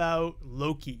much about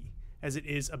Loki as it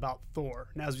is about Thor.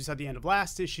 Now, as we saw at the end of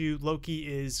last issue, Loki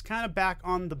is kind of back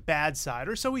on the bad side,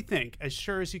 or so we think, as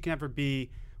sure as you can ever be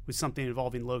with something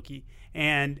involving Loki.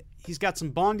 And he's got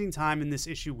some bonding time in this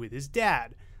issue with his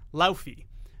dad, Laufey.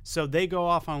 So they go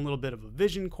off on a little bit of a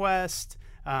vision quest.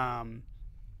 Laufey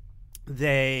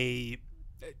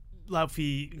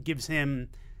gives him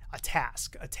a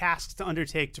task to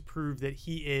undertake to prove that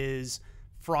he is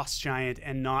Frost Giant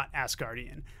and not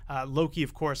Asgardian. Loki,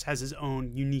 of course, has his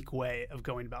own unique way of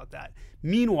going about that.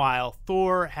 Meanwhile,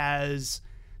 Thor has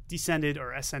descended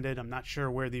or ascended. I'm not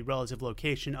sure where the relative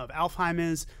location of Alfheim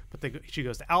is, but she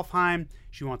goes to Alfheim.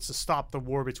 She wants to stop the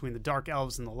war between the Dark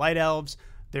Elves and the Light Elves.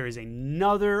 There is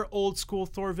another old school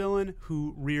Thor villain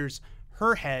who rears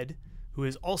her head, who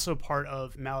is also part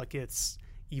of Malekith's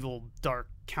evil dark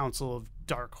council of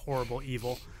dark horrible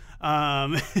evil.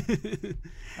 I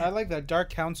like that. Dark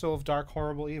council of dark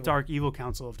horrible evil. Dark evil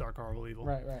council of dark horrible evil.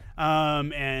 Right.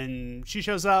 And she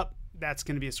shows up. That's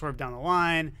going to be a swerve down the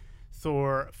line.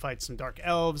 Thor fights some dark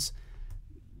elves.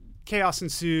 Chaos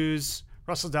ensues.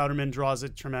 Russell Dauterman draws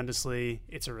it tremendously.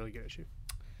 It's a really good issue.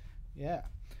 Yeah.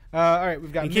 All right,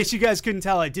 we've got. In case you guys couldn't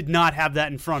tell, I did not have that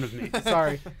in front of me.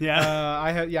 Sorry. Yeah.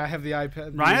 I have the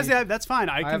iPad. Ryan has the iPad. That's fine.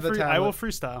 I will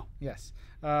freestyle. Yes.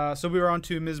 So we were on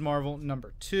to Ms. Marvel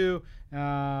number 2.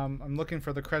 I'm looking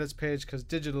for the credits page because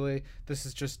digitally this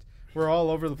is just we're all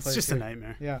over the place. It's just here. a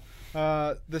nightmare. Yeah.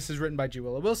 This is written by G.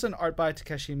 Willow Wilson, art by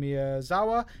Takeshi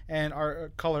Miyazawa, and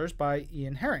colors by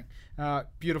Ian Herring.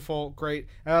 Beautiful, great.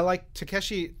 I like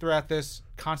Takeshi throughout this,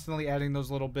 constantly adding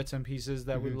those little bits and pieces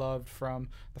that we loved from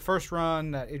the first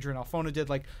run that Adrian Alfona did,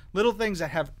 like little things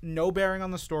that have no bearing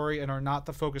on the story and are not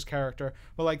the focus character,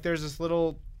 but like there's this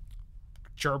little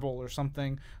gerbil or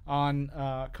something on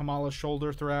Kamala's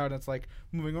shoulder throughout, and it's like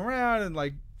moving around and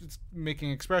like it's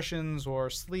making expressions or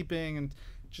sleeping and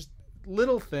just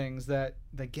little things that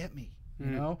get me, you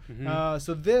know.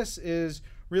 So this is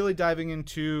really diving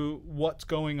into what's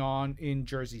going on in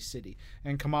Jersey City,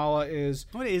 and Kamala is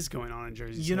what is going on in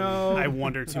Jersey City? You know, I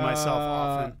wonder to myself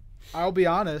often. I'll be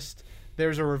honest,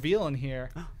 there's a reveal in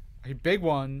here, a big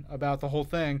one about the whole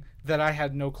thing that I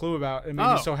had no clue about. It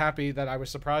made me so happy that I was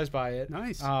surprised by it.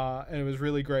 Nice. And it was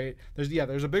really great.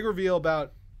 There's a big reveal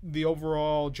about the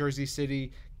overall Jersey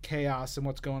City chaos and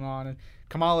what's going on, and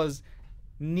Kamala's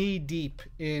knee deep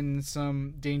in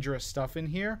some dangerous stuff in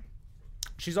here.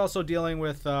 She's also dealing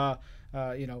with her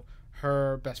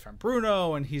best friend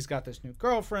Bruno, and he's got this new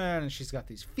girlfriend, and she's got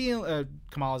these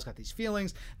Kamala's got these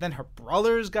feelings. Then her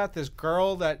brother's got this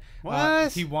girl that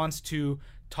he wants to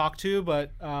talk to,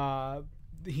 but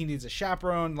he needs a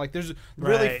chaperone. Like there's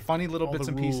really funny little bits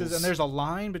and pieces, and there's a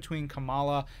line between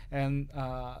Kamala and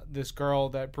this girl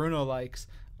that Bruno likes.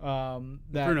 That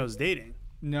Bruno's dating.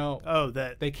 No. Oh,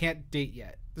 that they can't date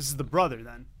yet. This is the brother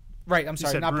then. Right. I'm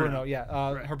sorry, not Bruno. Yeah,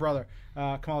 her brother,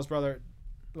 Kamala's brother.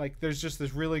 Like there's just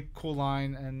this really cool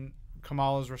line, and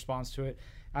Kamala's response to it.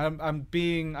 I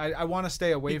want to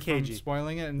stay away from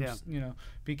spoiling it and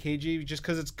be cagey just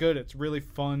because it's good. It's really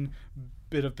fun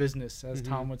bit of business, as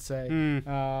Tom would say. And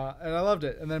I loved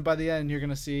it. And then by the end, you're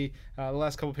gonna see the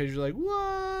last couple pages. You're like,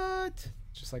 what?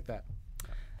 Just like that.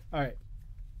 All right.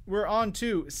 We're on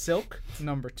to Silk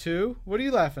number 2. What are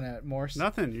you laughing at, Morse?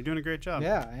 Nothing. You're doing a great job.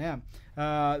 Yeah, I am.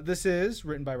 This is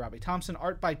written by Robbie Thompson,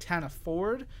 art by Tana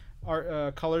Ford,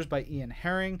 colors by Ian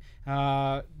Herring.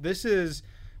 This is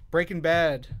Breaking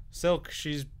Bad. Silk,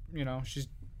 she's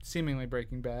seemingly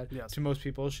Breaking Bad to most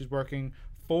people. She's working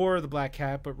for the Black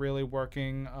Cat, but really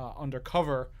working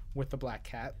undercover with the Black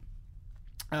Cat.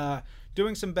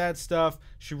 Doing some bad stuff.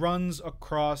 She runs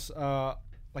across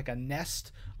like a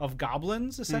nest of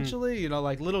goblins, essentially,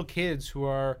 like little kids who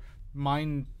are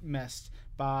mind messed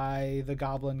by the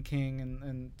Goblin King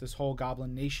and this whole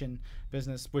Goblin Nation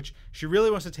business, which she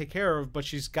really wants to take care of, but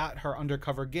she's got her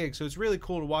undercover gig. So it's really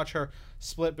cool to watch her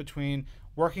split between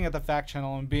working at the Fact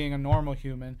Channel and being a normal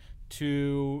human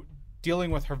to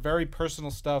dealing with her very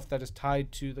personal stuff that is tied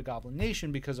to the Goblin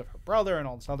Nation because of her brother and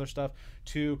all this other stuff,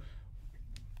 to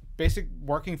basic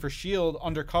working for S.H.I.E.L.D.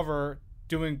 undercover,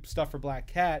 doing stuff for Black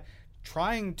Cat,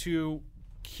 trying to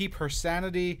keep her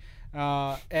sanity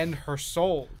and her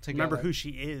soul together. Remember who she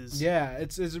is. Yeah,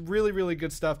 it's really, really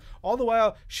good stuff. All the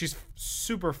while, she's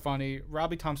super funny.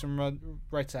 Robbie Thompson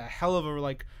writes a hell of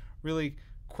a really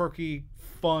quirky,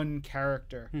 fun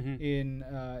character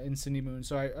in Cindy Moon.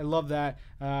 So I love that.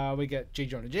 We get J.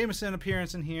 Jonah Jameson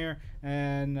appearance in here,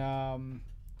 and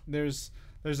there's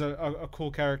a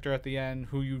cool character at the end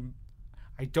who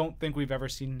I don't think we've ever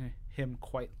seen him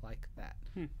quite like that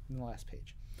in the last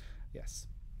page. Yes.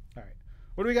 All right.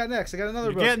 What do we got next? I got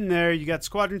another book. You're getting there. You got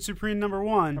Squadron Supreme number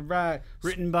 1. All right.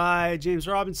 Written by James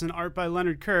Robinson, art by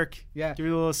Leonard Kirk. Yeah. Give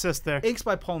me a little assist there. Inks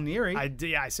by Paul Neary.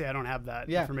 I say I don't have that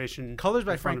information. Colors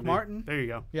by Frank Martin. There you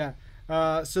go.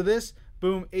 Yeah. So this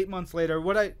boom, 8 months later.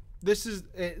 This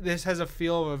has a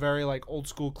feel of a very like old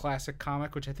school classic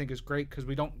comic, which I think is great because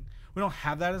we don't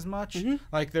have that as much.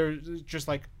 Like there's just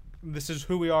like, this is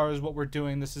who we are, is what we're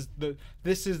doing. This is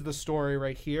the story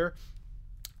right here.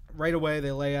 Right away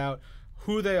they lay out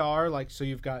who they are. Like, so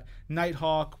you've got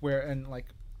Nighthawk, and like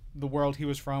the world he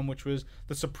was from, which was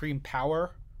the Supreme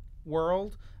Power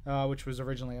world, which was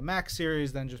originally a Max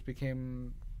series, then just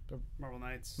became Marvel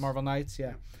Knights.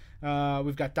 Yeah.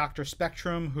 We've got Dr.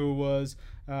 Spectrum, who was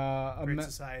Great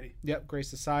Society. Yep, Great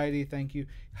Society. Thank you.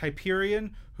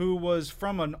 Hyperion, who was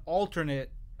from an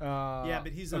alternate but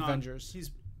he's Avengers.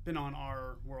 He's been on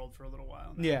our world for a little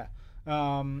while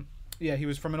now. Yeah. He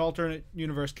was from an alternate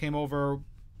universe. Came over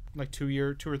like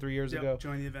 2 or 3 years ago.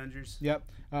 Joined the Avengers. Yep.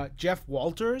 Jeff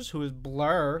Walters, who is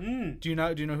Blur. Do you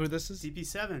know who this is?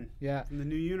 DP7. Yeah. From the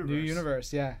New Universe. New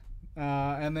Universe. Yeah.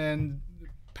 And then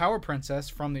Power Princess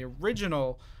from the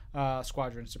original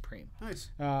Squadron Supreme.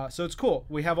 Nice. So it's cool.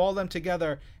 We have all them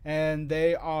together, and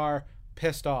they are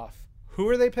pissed off. Who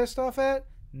are they pissed off at?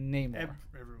 Namor.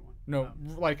 Everyone. No,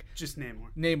 like just Namor.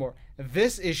 Namor.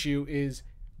 This issue is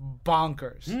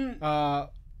bonkers.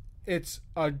 It's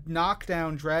a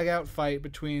knockdown, drag-out fight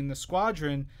between the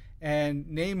Squadron and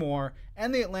Namor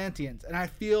and the Atlanteans, and I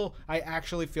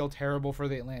actually feel terrible for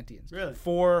the Atlanteans. Really?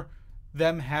 For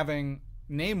them having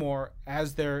Namor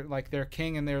as their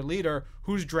king and their leader,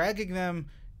 who's dragging them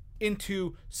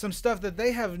into some stuff that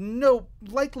they have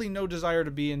likely no desire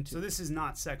to be into. So this is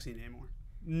not sexy Namor.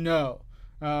 No.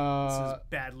 This is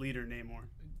bad leader Namor.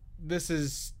 This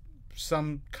is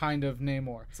some kind of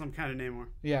Namor. Some kind of Namor.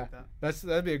 Yeah. Like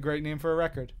that'd be a great name for a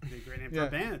record. That'd be a great name for a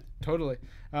band. Totally.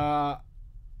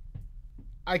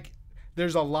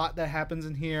 There's a lot that happens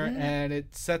in here, and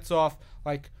it sets off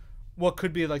like what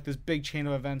could be like this big chain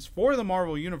of events for the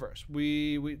Marvel universe.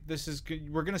 We're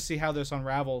gonna see how this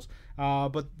unravels.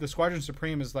 But the Squadron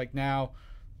Supreme is like, now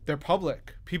they're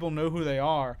public. People know who they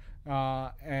are,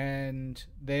 and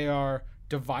they are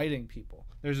dividing people.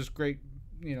 There's this great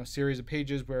series of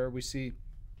pages where we see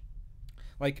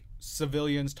like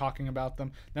civilians talking about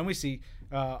them. Then we see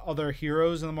other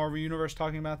heroes in the Marvel universe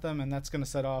talking about them, and that's going to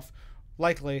set off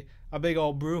likely a big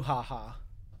old brouhaha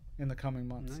in the coming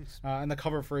months. Nice. And the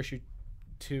cover for issue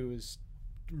 2 is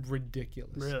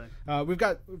ridiculous. Really? We've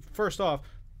got, first off,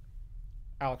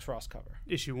 Alex Ross cover.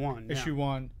 Issue 1. Issue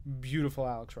 1, beautiful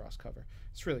Alex Ross cover.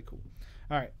 It's really cool.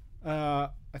 All right.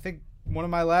 I think one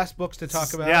of my last books to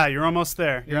talk about. Yeah, you're almost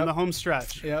there. You're in the home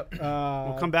stretch. Yep.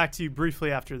 We'll come back to you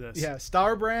briefly after this. Yeah,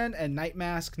 Starbrand and Night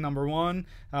Mask #1,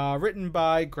 written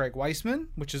by Greg Weisman,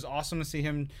 which is awesome to see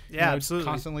him absolutely.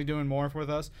 constantly doing more with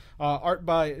us. Art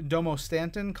by Domo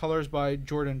Stanton, colors by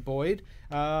Jordan Boyd.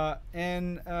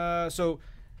 So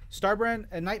Starbrand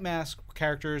and Night Mask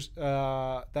characters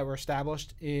that were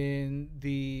established in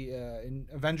the in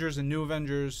Avengers and New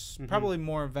Avengers, probably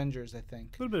more Avengers, I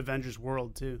think. A little bit of Avengers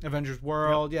World too. Avengers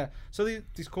World, yeah. So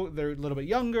these cool, they're a little bit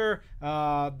younger.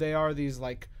 They are these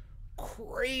like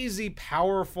crazy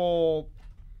powerful,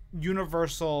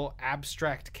 universal,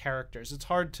 abstract characters. It's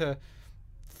hard to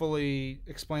fully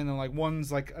explain them. Like,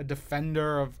 one's like a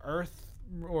defender of Earth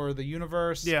or the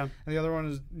universe, and the other one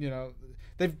is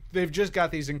They've just got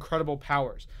these incredible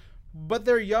powers, but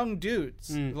they're young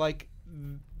dudes. Like,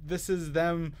 this is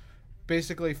them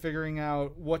basically figuring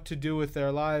out what to do with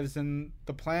their lives, and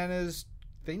the plan is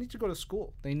they need to go to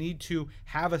school. They need to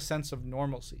have a sense of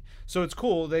normalcy. So it's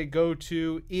cool. They go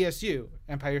to ESU,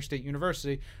 Empire State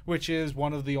University, which is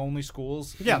one of the only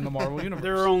schools in the Marvel universe.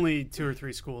 There are only 2 or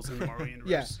 3 schools in the Marvel universe.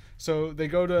 Yeah. So they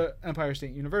go to Empire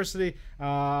State University.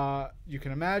 You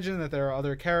can imagine that there are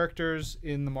other characters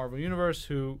in the Marvel universe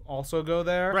who also go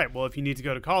there. Right. Well, if you need to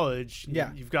go to college,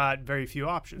 you've got very few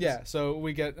options. Yeah. So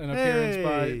we get an appearance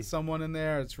by someone in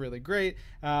there. It's really great.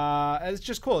 And it's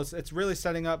just cool. It's really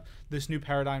setting up this new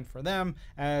paradigm for them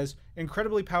as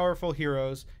incredibly powerful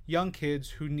heroes, young kids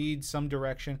who need some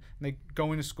direction, and they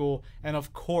go into school. And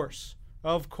of course,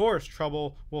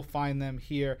 trouble will find them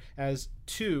here as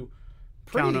 2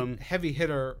 pretty heavy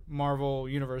hitter Marvel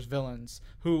Universe villains,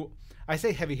 who I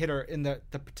say heavy hitter in the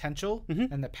potential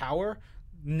and the power.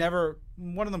 Never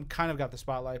one of them kind of got the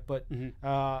spotlight, but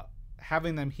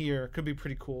having them here could be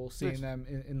pretty cool, seeing them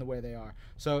in the way they are.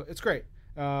 So it's great.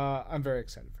 I'm very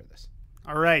excited for this.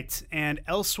 All right, and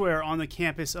elsewhere on the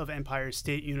campus of Empire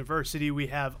State University, we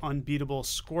have Unbeatable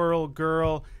Squirrel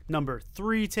Girl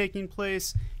 #3 taking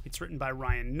place. It's written by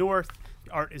Ryan North.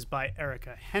 The art is by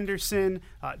Erica Henderson.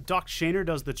 Doc Shaner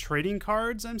does the trading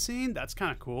cards, I'm seeing. That's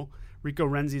kind of cool. Rico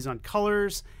Renzi's on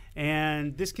colors.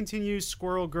 And this continues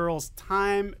Squirrel Girl's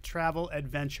time travel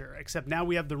adventure, except now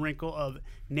we have the wrinkle of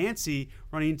Nancy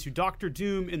running into Doctor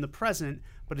Doom in the present,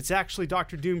 but it's actually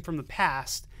Doctor Doom from the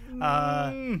past.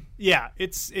 Yeah,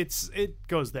 it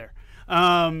goes there.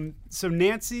 So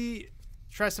Nancy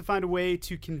tries to find a way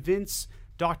to convince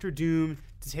Doctor Doom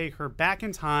to take her back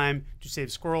in time to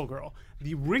save Squirrel Girl.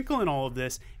 The wrinkle in all of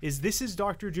this is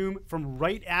Doctor Doom from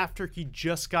right after he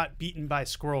just got beaten by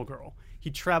Squirrel Girl.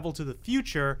 He traveled to the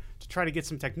future to try to get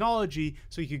some technology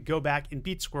so he could go back and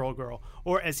beat Squirrel Girl.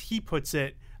 Or as he puts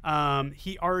it,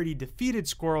 he already defeated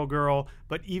Squirrel Girl,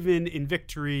 but even in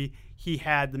victory, he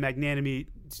had the magnanimity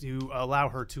to allow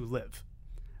her to live.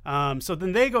 So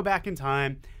then they go back in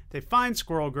time. They find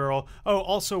Squirrel Girl. Oh,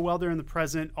 also, while they're in the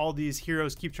present, all these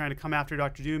heroes keep trying to come after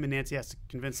Doctor Doom, and Nancy has to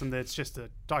convince them that it's just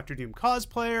a Doctor Doom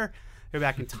cosplayer. They're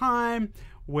back in time,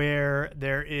 where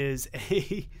there is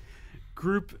a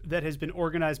group that has been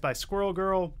organized by Squirrel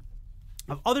Girl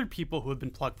of other people who have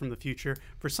been plucked from the future.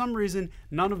 For some reason,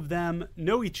 none of them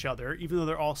know each other, even though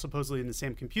they're all supposedly in the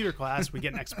same computer class. We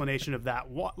get an explanation of that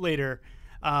later.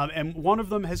 And one of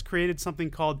them has created something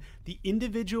called the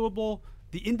individual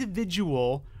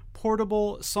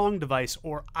portable song device,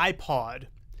 or iPod,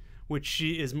 which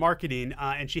she is marketing,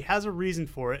 and she has a reason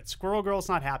for it. Squirrel Girl's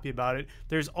not happy about it.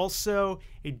 There's also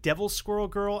a devil Squirrel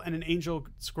Girl and an angel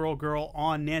Squirrel Girl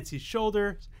on Nancy's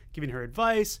shoulder, giving her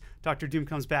advice. Dr. Doom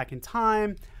comes back in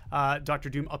time. Dr.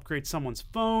 Doom upgrades someone's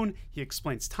phone. He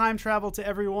explains time travel to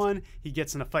everyone. He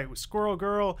gets in a fight with Squirrel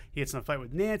Girl. He gets in a fight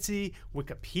with Nancy.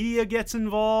 Wikipedia gets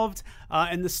involved.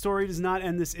 And the story does not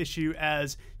end this issue,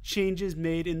 as changes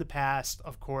made in the past,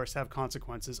 of course, have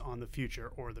consequences on the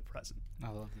future or the present.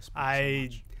 I love this book so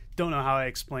much. Don't know how I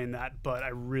explained that, but I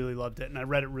really loved it. And I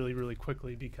read it really, really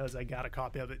quickly because I got a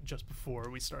copy of it just before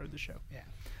we started the show. Yeah.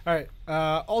 All right.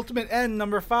 Ultimate End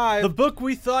number 5. The book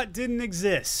we thought didn't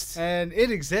exist. And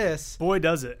it exists. Boy,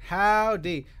 does it.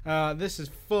 Howdy. This is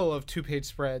full of 2-page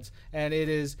spreads, and it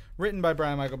is written by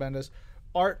Brian Michael Bendis,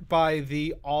 art by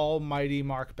the almighty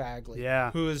Mark Bagley.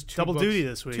 Yeah. Who is double duty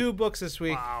this week. 2 books this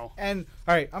week. Wow. And,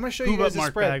 all right, I'm going to show you guys the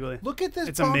spread. Bagley. Look at this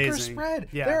It's bonker amazing. spread.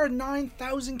 Yeah. There are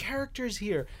 9,000 characters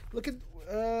here. Look at...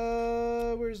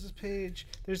 where's this page?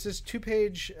 There's this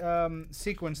 2-page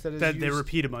sequence that is that used. they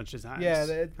repeat a bunch of times. Yeah, I know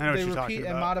what they you're repeat talking and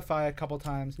about. modify a couple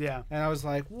times. Yeah. And I was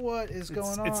like, what is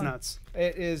going on? It's nuts.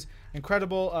 It is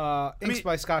incredible. Inks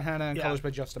by Scott Hanna and colors by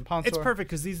Justin Ponsor. It's perfect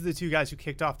because these are the 2 guys who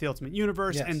kicked off the Ultimate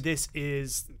Universe, Yes. and this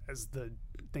is, as the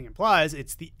thing implies,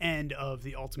 it's the end of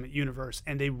the Ultimate Universe,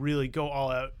 and they really go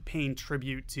all out paying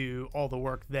tribute to all the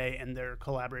work they and their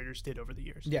collaborators did over the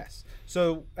years. Yes.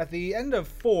 So at the end of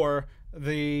 4,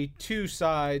 the 2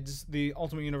 sides, the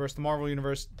Ultimate Universe, the Marvel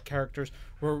Universe characters,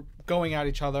 were going at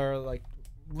each other, like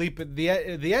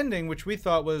the ending, which we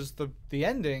thought was the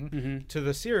ending to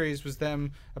the series, was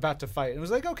them about to fight. And it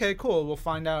was like, okay, cool, we'll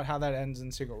find out how that ends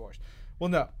in Secret Wars. Well,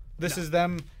 no. This is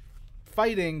them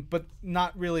fighting, but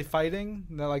not really fighting.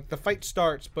 They're like, the fight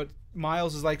starts, but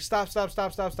Miles is like, stop.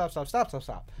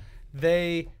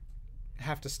 They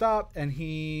have to stop, and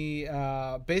he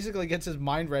basically gets his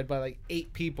mind read by like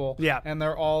 8 people. Yeah. And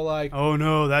they're all like, oh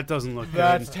no, that doesn't look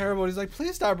that's good. terrible. He's like,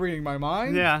 please stop reading my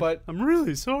mind. Yeah, but I'm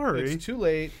really sorry. it's too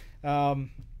late.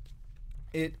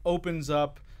 It opens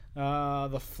up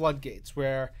the floodgates,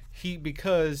 where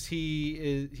because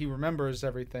he remembers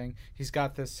everything. He's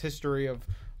got this history of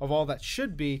all that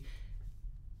should be,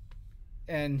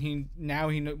 and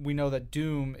we know that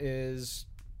Doom is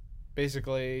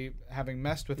basically having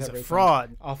messed with everything.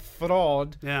 A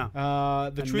fraud. Yeah.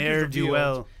 The truth is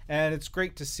revealed, and it's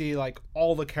great to see like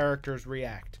all the characters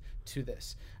react to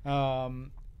this.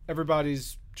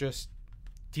 Everybody's just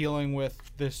dealing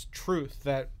with this truth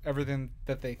that everything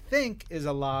that they think is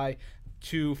a lie.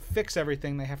 To fix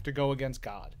everything, they have to go against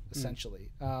God,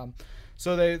 essentially.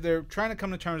 So they're trying to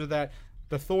come to terms with that.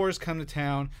 The Thors come to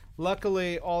town.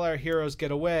 Luckily, all our heroes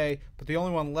get away, but the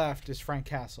only one left is Frank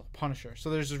Castle, Punisher. So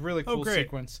there's this really cool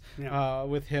sequence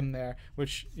with him there,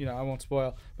 which I won't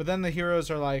spoil. But then the heroes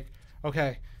are like,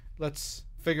 okay, let's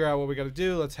figure out what we got to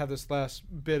do. Let's have this last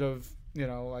bit of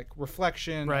like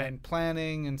reflection and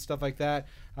planning and stuff like that,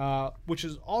 which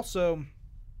is also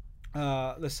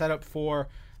the setup for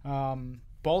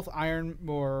both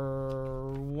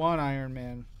one Iron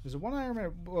Man. Is it one Iron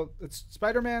Man? Well, it's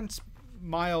Spider-Man,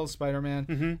 Miles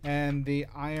Spider-Man, and the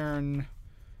Iron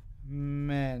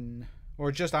Men,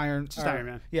 or just Iron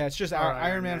Man. Yeah, it's just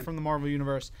Iron Man from the Marvel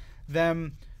Universe.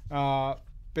 Them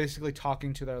basically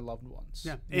talking to their loved ones.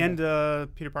 Yeah, and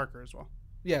Peter Parker as well.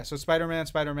 Yeah, so Spider-Man,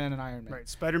 and Iron Man. Right,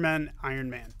 Spider-Man, Iron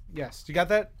Man. Yes. You got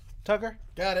that, Tucker?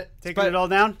 Got it. Taking it all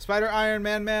down? Spider Iron,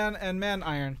 Man, and Man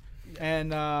Iron.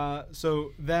 And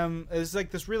so them is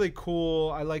like this really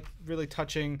cool, I like really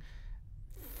touching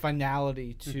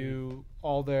finality to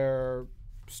all their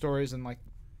stories, and like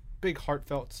big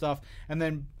heartfelt stuff, and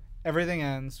then everything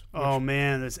ends. Oh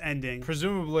man, this ending.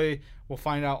 Presumably, we'll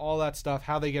find out all that stuff,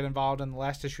 how they get involved in the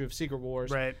last issue of Secret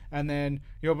Wars. Right. And then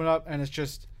you open up, and it's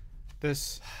just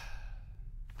this,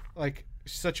 like,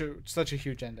 such a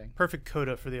huge ending. Perfect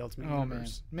coda for the Ultimate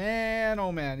Universe. Man,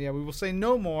 oh man. Yeah, we will say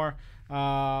no more,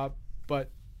 but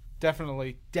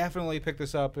definitely pick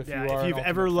this up if you've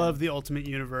ever loved the Ultimate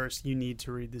Universe. You need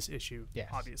to read this issue. Yes.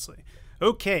 Obviously.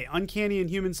 Okay, Uncanny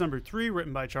Inhumans #3,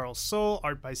 written by Charles Soule,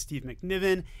 art by Steve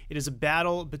McNiven. It is a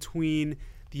battle between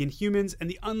the Inhumans and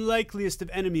the unlikeliest of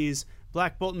enemies,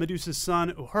 Black Bolt and Medusa's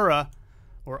son, Uhura.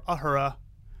 Uhura.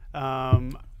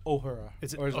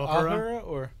 Is it Uhura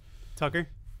or Tucker?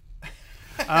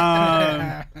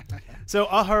 So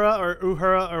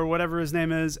Uhura or whatever his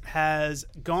name is has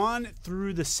gone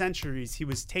through the centuries. He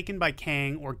was taken by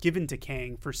Kang or given to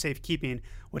Kang for safekeeping.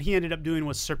 What he ended up doing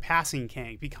was surpassing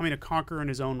Kang, becoming a conqueror in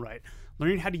his own right,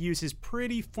 learning how to use his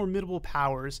pretty formidable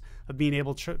powers of being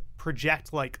able to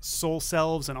project like soul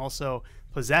selves and also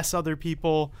possess other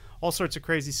people, all sorts of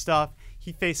crazy stuff.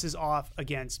 He faces off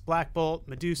against Black Bolt,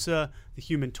 Medusa, the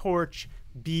Human Torch,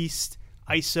 Beast,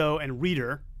 ISO, and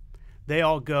Reader. They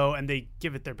all go and they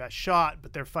give it their best shot,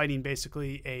 but they're fighting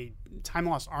basically a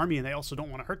time-lost army, and they also don't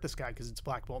want to hurt this guy because it's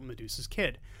Black Bolt and Medusa's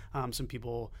kid. Some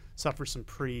people suffer some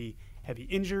pretty heavy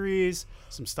injuries.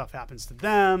 Some stuff happens to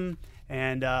them,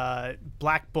 and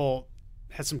Black Bolt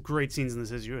has some great scenes in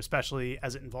this issue, especially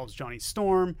as it involves Johnny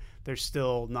Storm. They're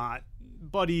still not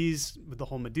buddies with the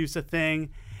whole Medusa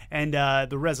thing. And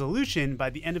the resolution by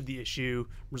the end of the issue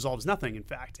resolves nothing, in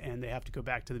fact, and they have to go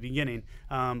back to the beginning.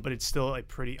 But it's still a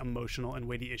pretty emotional and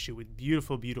weighty issue with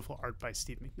beautiful, beautiful art by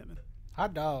Steve McNiven.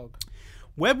 Hot dog.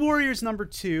 Web Warriors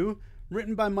 #2,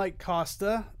 written by Mike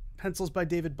Costa, pencils by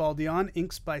David Baldion,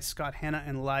 inks by Scott Hanna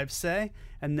and Livesay,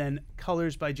 and then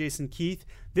colors by Jason Keith.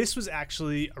 This was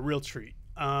actually a real treat.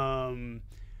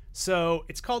 So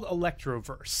it's called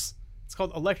Electroverse. It's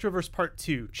called Electroverse Part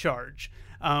 2, Charge.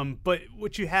 But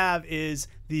what you have is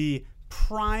the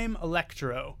prime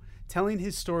Electro telling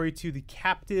his story to the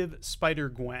captive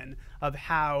Spider-Gwen of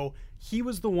how he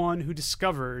was the one who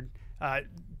discovered,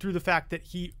 through the fact that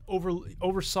he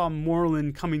oversaw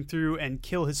Morlun coming through and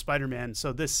kill his Spider-Man.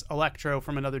 So this Electro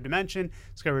from another dimension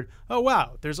discovered, oh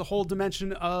wow, there's a whole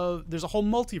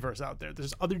multiverse out there.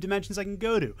 There's other dimensions I can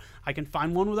go to. I can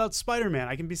find one without Spider-Man.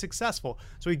 I can be successful.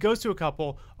 So he goes to a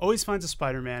couple, always finds a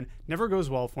Spider-Man, never goes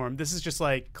well for him. This is just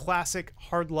like classic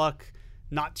hard luck,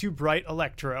 not too bright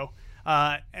Electro.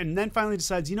 And then finally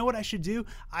decides, you know what I should do?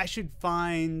 I should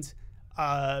find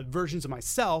versions of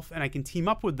myself, and I can team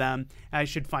up with them, and I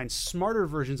should find smarter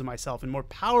versions of myself and more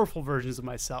powerful versions of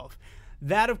myself.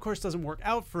 That, of course, doesn't work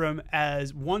out for him,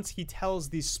 as once he tells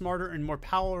these smarter and more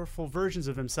powerful versions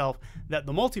of himself that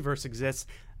the multiverse exists,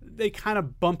 they kind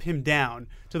of bump him down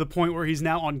to the point where he's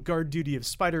now on guard duty of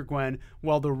Spider-Gwen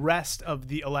while the rest of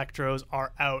the Electros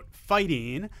are out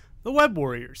fighting the Web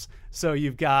Warriors. So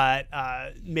you've got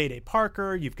Mayday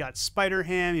Parker, you've got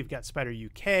Spider-Ham, you've got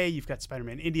Spider-UK, you've got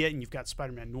Spider-Man India, and you've got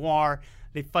Spider-Man Noir.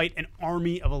 They fight an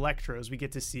army of Electros. We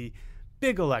get to see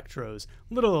big Electros,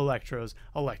 little Electros,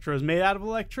 Electros made out of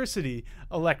electricity,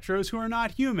 Electros who are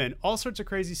not human, all sorts of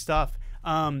crazy stuff.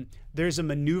 There's a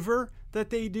maneuver that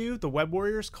they do, the Web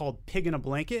Warriors, called Pig in a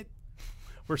Blanket,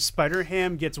 where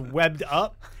Spider-Ham gets webbed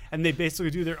up, and they basically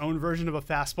do their own version of a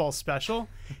fastball special.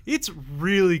 It's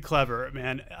really clever,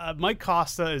 man. Mike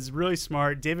Costa is really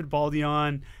smart. David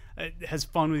Baldion has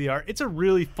fun with the art. It's a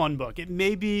really fun book. It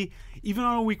may be, even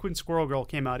on a week when Squirrel Girl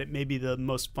came out, it may be the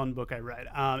most fun book I read.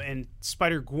 And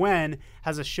Spider-Gwen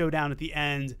has a showdown at the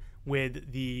end with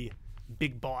the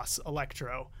big boss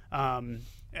Electro. And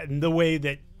the way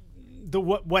that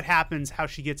what happens, how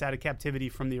she gets out of captivity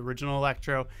from the original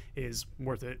Electro is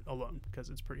worth it alone because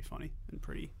it's pretty funny and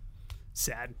pretty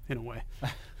sad in a way.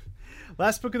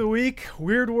 Last book of the week,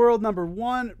 Weird World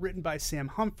 #1, written by Sam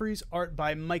Humphries, art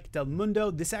by Mike Del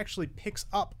Mundo. This actually picks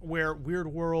up where Weird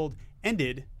World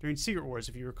ended during Secret Wars.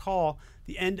 If you recall,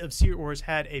 the end of Secret Wars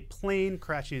had a plane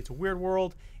crashing into Weird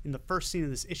World. In the first scene of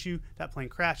this issue, that plane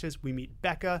crashes. We meet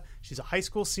Becca. She's a high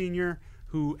school senior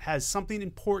who has something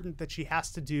important that she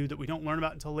has to do that we don't learn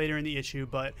about until later in the issue,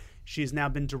 but she has now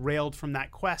been derailed from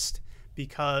that quest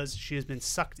because she has been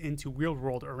sucked into Weird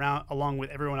World along with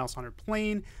everyone else on her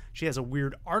plane. She has a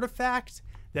weird artifact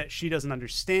that she doesn't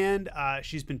understand.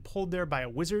 She's been pulled there by a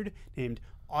wizard named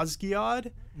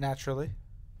Osgiod. Naturally.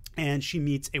 And she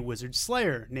meets a wizard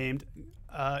slayer named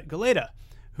Galeta,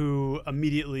 who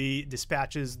immediately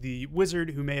dispatches the wizard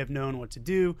who may have known what to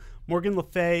do. Morgan Le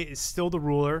Fay is still the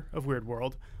ruler of Weird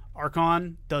World.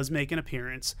 Archon does make an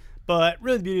appearance. But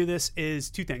really the beauty of this is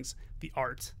two things. The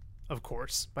art of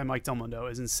course, by Mike Del Mundo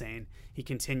is insane. He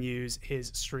continues his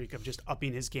streak of just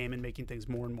upping his game and making things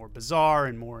more and more bizarre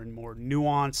and more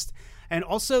nuanced. And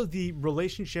also the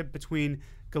relationship between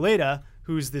Galeta,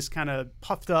 who's this kind of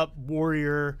puffed up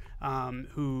warrior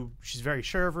who she's very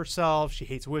sure of herself, she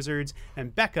hates wizards,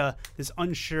 and Becca, this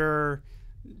unsure,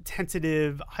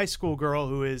 tentative high school girl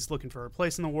who is looking for her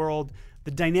place in the world.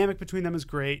 The dynamic between them is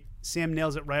great. Sam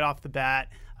nails it right off the bat.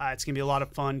 It's going to be a lot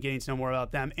of fun getting to know more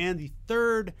about them. And the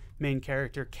third main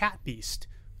character, Cat Beast,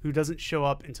 who doesn't show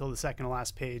up until the second to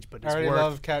last page, but I already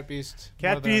love Cat Beast.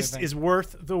 Cat Beast is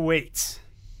worth the wait.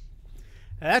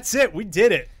 That's it. We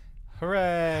did it.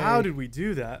 Hooray. How did we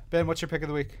do that? Ben, what's your pick of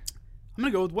the week? I'm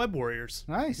going to go with Web Warriors.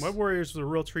 Nice. Web Warriors was a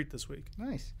real treat this week.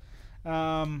 Nice.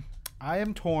 I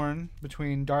am torn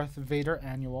between Darth Vader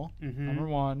Annual, number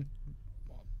 1,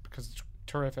 because it's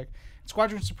terrific, and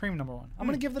Squadron Supreme, number 1. I'm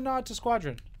going to give the nod to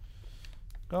Squadron.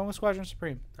 Going with Squadron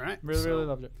Supreme. All right. Really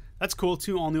loved it. That's cool.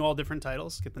 2 all new, all different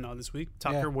titles. Get the nod this week.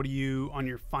 Tucker, what are you, on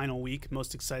your final week,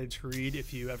 most excited to read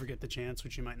if you ever get the chance,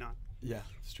 which you might not? Yeah,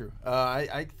 it's true.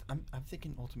 I'm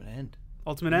thinking Ultimate End.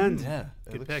 Ultimate End. Yeah,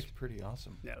 good it pick. Looks pretty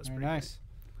awesome. Yeah, it was Very pretty nice.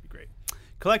 Pretty great.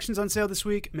 Collections on sale this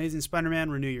week: Amazing Spider-Man,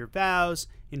 Renew Your Vows,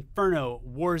 Inferno,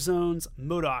 War Zones,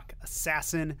 MODOK,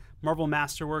 Assassin, Marvel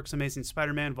Masterworks, Amazing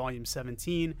Spider-Man Volume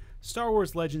 17, Star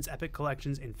Wars Legends Epic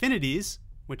Collections Infinities,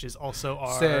 which is also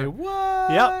our... Say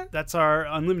what? Yep, that's our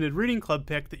Unlimited Reading Club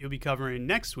pick that you'll be covering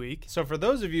next week. So for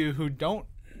those of you who don't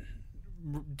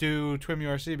do TWIM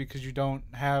URC because you don't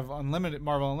have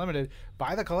Marvel Unlimited,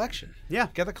 buy the collection. Yeah.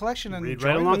 Get the collection and read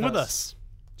join right along with us. us.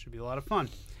 Should be a lot of fun.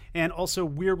 And also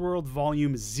Weird World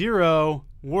Volume 0,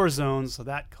 War Zones. So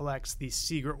that collects the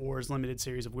Secret Wars limited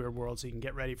series of Weird World, so you can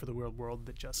get ready for the Weird World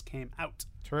that just came out.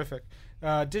 Terrific.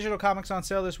 Digital comics on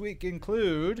sale this week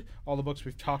include all the books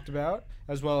we've talked about,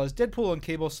 as well as Deadpool and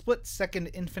Cable Split Second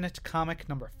Infinite Comic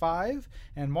number 5,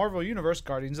 and Marvel Universe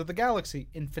Guardians of the Galaxy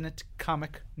Infinite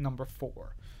Comic number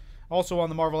 4. Also on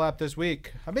the Marvel app this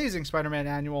week, Amazing Spider-Man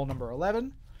Annual number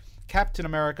 11, Captain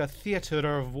America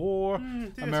Theater of War,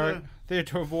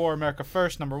 Theater of War America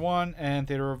First number 1, and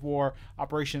Theater of War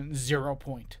Operation 0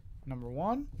 Point number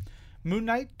 1. Moon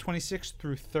Knight 26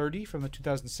 through 30 from the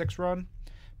 2006 run.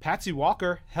 Patsy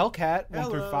Walker Hellcat 1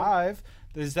 through 5.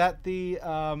 Is that the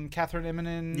Catherine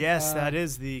Immonen? Yes, that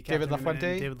is the David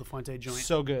David LaFuente joint.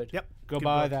 So good. Yep. Go good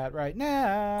buy book. that right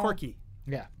now. Quirky.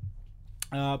 Yeah.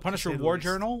 Punisher War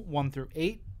Journal 1 through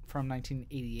 8 from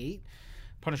 1988.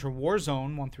 Punisher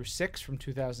Warzone 1 through 6 from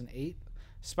 2008.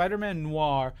 Spider-Man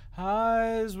Noir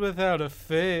Eyes Without a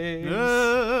Face.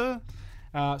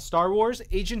 Star Wars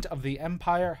Agent of the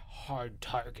Empire Hard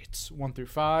Targets 1 through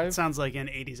 5. Sounds like an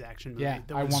 80s action movie. Yeah,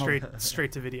 that went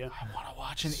straight to video. I want to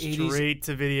watch an 80s straight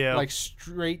to video. like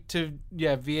straight to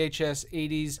VHS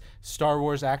 80s Star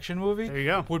Wars action movie. There you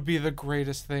go. Would be the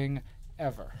greatest thing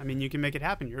ever. I mean, you can make it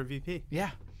happen. You're a VP.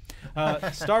 Yeah.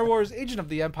 Star Wars Agent of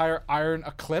the Empire Iron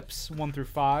Eclipse 1 through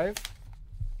 5.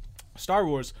 Star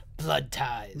Wars Blood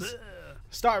Ties.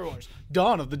 Star Wars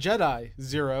Dawn of the Jedi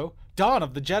 0. Dawn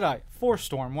of the Jedi Force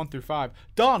Storm 1 through 5.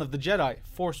 Dawn of the Jedi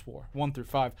Force War 1 through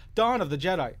 5. Dawn of the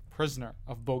Jedi Prisoner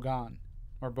of Bogan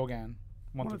 1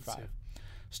 through 5.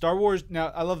 Star Wars, now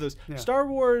I love this. Yeah. Star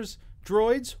Wars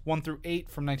Droids 1 through 8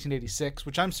 from 1986,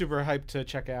 which I'm super hyped to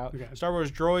check out. Okay. Star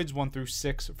Wars Droids 1 through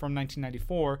 6 from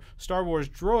 1994. Star Wars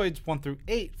Droids 1 through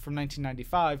 8 from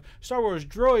 1995. Star Wars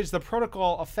Droids The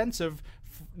Protocol Offensive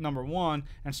number 1,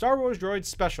 and Star Wars Droids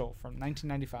Special from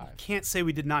 1995. Can't say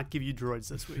we did not give you droids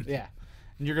this week. Yeah.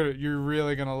 And you're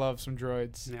really going to love some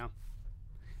droids. Yeah.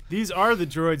 These are the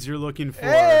droids you're looking for.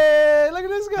 Hey, look at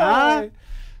this guy.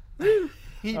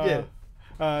 He did.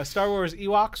 Star Wars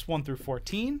Ewoks 1 through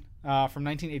 14 from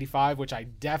 1985, which I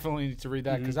definitely need to read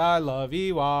that because I love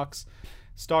Ewoks.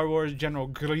 Star Wars General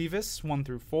Grievous 1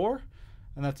 through 4,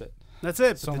 and that's it. That's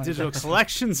it. So But the many digital things.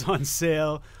 collections on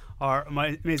sale are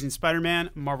Amazing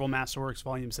Spider-Man, Marvel Masterworks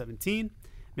Volume 17,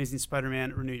 Amazing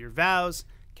Spider-Man, Renew Your Vows,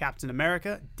 Captain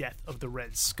America, Death of the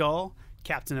Red Skull,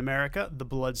 Captain America, The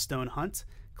Bloodstone Hunt,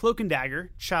 Cloak and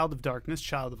Dagger, Child of Darkness,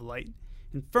 Child of Light,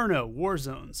 Inferno, War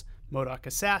Zones, MODOK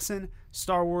Assassin,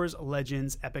 Star Wars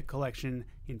Legends Epic Collection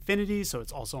Infinity, so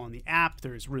it's also on the app.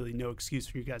 There is really no excuse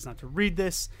for you guys not to read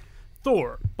this.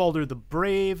 Thor, Baldur the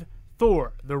Brave,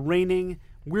 Thor, The Reigning,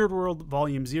 Weird World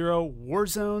Volume 0, War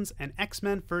Zones, and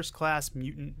X-Men First Class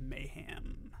Mutant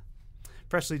Mayhem.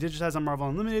 Freshly digitized on Marvel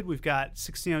Unlimited, we've got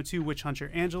 1602 Witch Hunter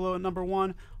Angelo at number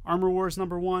 1, Armor Wars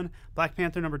number 1, Black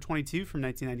Panther number 22 from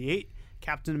 1998,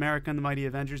 Captain America and the Mighty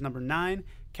Avengers number 9,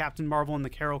 Captain Marvel and the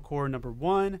Carol Corps number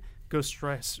 1, Ghost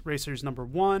Racers number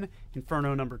 1,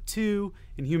 Inferno number 2,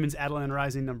 Inhumans Adelan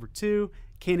Rising number 2,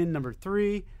 Kanan number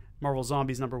 3, Marvel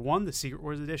Zombies #1, the Secret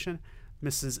Wars edition.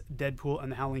 Mrs. Deadpool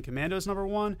and the Howling Commandos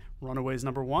 #1. Runaways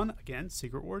 #1, again,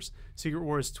 Secret Wars. Secret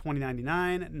Wars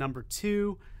 2099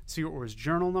 #2. Secret Wars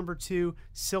Journal #2.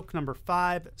 Silk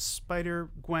 #5.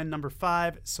 Spider-Gwen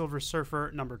 #5. Silver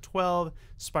Surfer #12.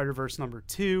 Spider-Verse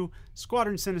 #2.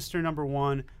 Squadron Sinister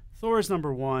 #1. Thor's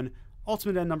 #1.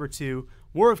 Ultimate End #2.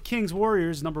 War of Kings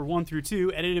Warriors #1 through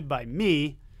 2, edited by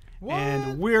me. What?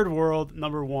 And Weird World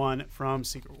 #1 from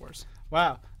Secret Wars.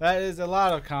 Wow, that is a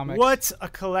lot of comics. What a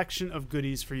collection of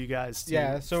goodies for you guys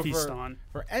to feast on.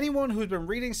 For anyone who's been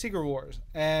reading Secret Wars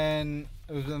and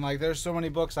has been like, there's so many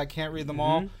books, I can't read them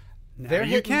all. They're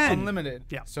hitting unlimited.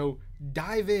 Yeah. So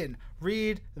dive in,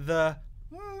 read the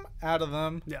out of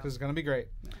them, because it's going to be great.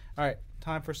 Yeah. All right,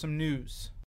 time for some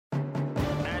news.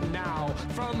 And now,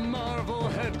 from Marvel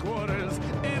headquarters,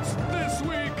 it's This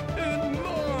Week in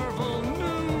Marvel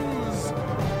News.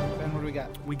 Ben, what do we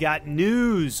got? We got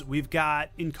news. We've got,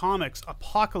 in comics,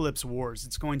 Apocalypse Wars.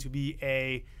 It's going to be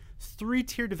a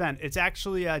 3-tiered event. It's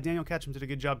actually, Daniel Ketchum did a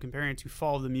good job comparing it to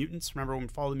Fall of the Mutants. Remember when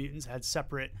Fall of the Mutants had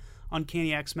separate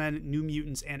Uncanny X-Men, New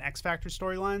Mutants, and X-Factor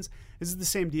storylines? This is the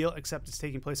same deal, except it's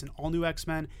taking place in All New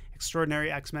X-Men,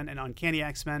 Extraordinary X-Men, and Uncanny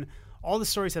X-Men. All the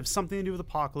stories have something to do with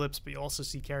Apocalypse, but you also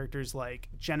see characters like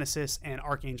Genesis and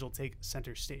Archangel take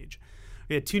center stage.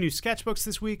 We had 2 new sketchbooks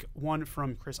this week, one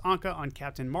from Chris Anka on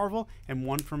Captain Marvel, and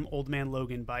one from Old Man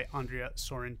Logan by Andrea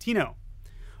Sorrentino.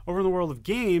 Over in the world of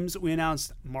games, we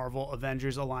announced Marvel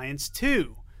Avengers Alliance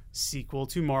 2, sequel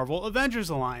to Marvel Avengers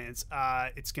Alliance.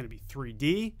 It's going to be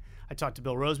 3D. I talked to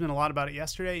Bill Roseman a lot about it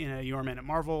yesterday in a Your Man at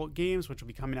Marvel Games, which will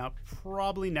be coming out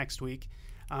probably next week.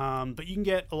 But you can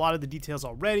get a lot of the details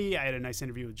already. I had a nice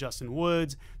interview with Justin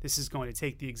Woods. This is going to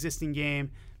take the existing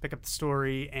game, pick up the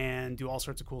story, and do all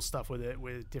sorts of cool stuff with it,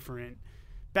 with different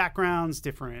backgrounds,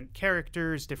 different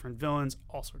characters, different villains,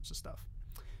 all sorts of stuff.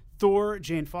 Thor,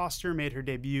 Jane Foster, made her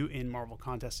debut in Marvel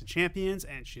Contest of Champions,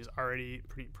 and she's already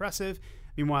pretty impressive.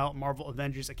 Meanwhile, Marvel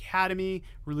Avengers Academy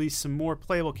released some more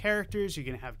playable characters. You're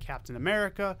going to have Captain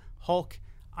America, Hulk,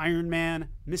 Iron Man,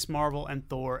 Miss Marvel, and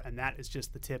Thor, and that is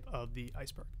just the tip of the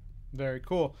iceberg. Very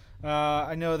cool.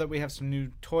 I know that we have some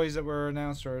new toys that were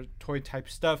announced, or toy-type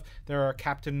stuff. There are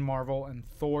Captain Marvel and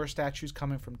Thor statues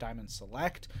coming from Diamond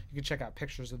Select. You can check out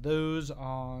pictures of those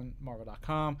on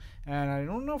Marvel.com. And I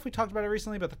don't know if we talked about it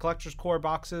recently, but the Collector's Core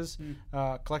boxes,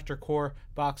 Collector Core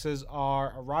boxes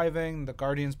are arriving. The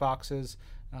Guardians boxes,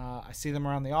 I see them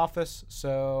around the office,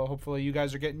 so hopefully you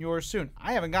guys are getting yours soon.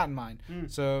 I haven't gotten mine,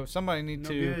 so somebody need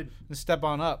to step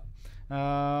on up.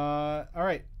 All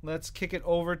right, let's kick it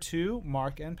over to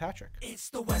Mark and Patrick. It's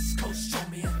the West Coast, show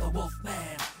me and the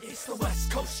Wolfman. It's the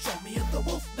West Coast, show me and the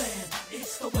Wolfman.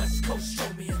 It's the West Coast,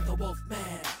 show me and the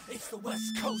Wolfman. It's the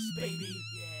West Coast, baby.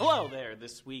 Yeah. Hello there.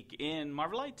 This week in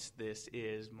Marvelites, this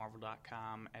is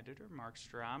Marvel.com editor Mark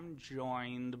Strom,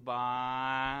 joined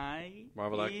by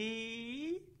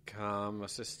Marvel.com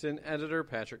assistant editor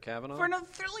Patrick Cavanaugh. For another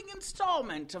thrilling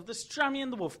installment of the Strummy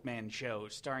and the Wolfman show,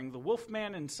 starring the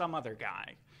Wolfman and some other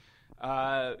guy.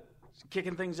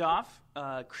 Kicking things off,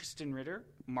 Kristen Ritter,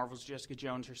 Marvel's Jessica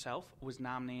Jones herself, was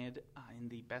nominated in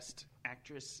the Best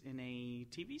Actress in a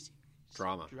TV series.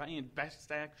 Drama.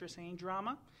 Best Actress in a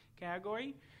Drama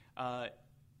category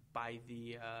by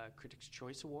the Critics'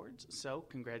 Choice Awards. So,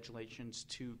 congratulations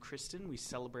to Kristen. We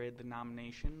celebrated the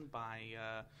nomination by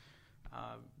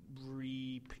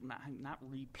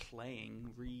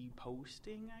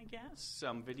reposting, I guess,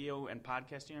 some video and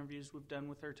podcast interviews we've done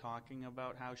with her, talking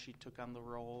about how she took on the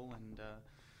role and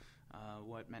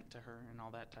what it meant to her and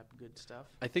all that type of good stuff.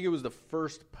 I think it was the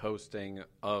first posting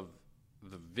of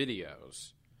the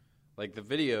videos. Like, the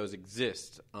videos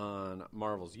exist on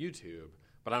Marvel's YouTube,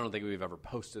 but I don't think we've ever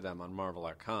posted them on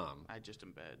Marvel.com. I just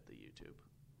embedded the YouTube.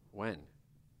 When?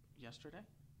 Yesterday?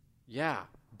 Yeah,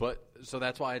 but so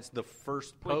that's why it's the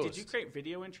first post. Wait, did you create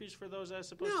video entries for those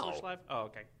as opposed to Push Live? Oh,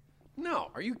 okay.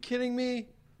 No, are you kidding me?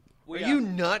 Are you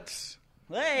nuts?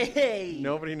 Hey!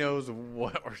 Nobody knows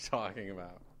what we're talking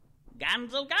about.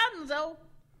 Gonzo!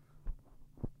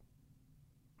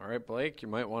 All right, Blake, you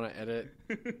might want to edit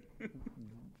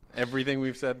everything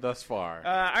we've said thus far.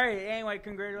 All right, anyway,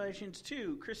 congratulations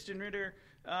to Kristen Ritter.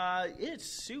 It's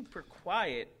super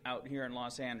quiet out here in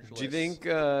Los Angeles. Do you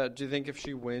think if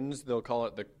she wins, they'll call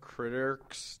it the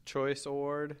Critics' Choice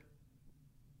Award?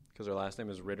 Because her last name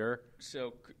is Ritter.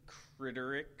 So,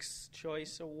 Critics'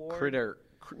 Choice Award?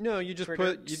 No, you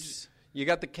just you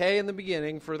got the K in the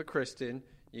beginning for the Kristen.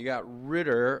 You got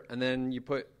Ritter, and then you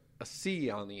put a C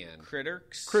on the end.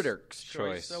 Critics'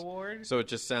 Choice Award? So it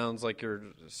just sounds like you're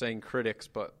saying critics,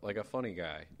 but like a funny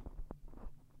guy.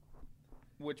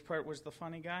 Which part was the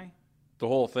funny guy? The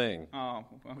whole thing. Oh,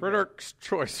 okay. Critics'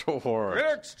 Choice Award.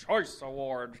 Critics' Choice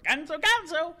Award.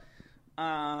 Ganzo.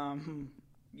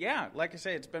 Yeah, like I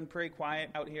say, it's been pretty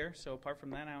quiet out here. So apart from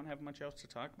that, I don't have much else to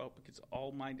talk about because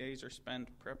all my days are spent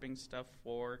prepping stuff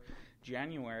for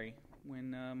January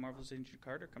when Marvel's Agent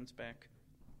Carter comes back.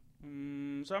 So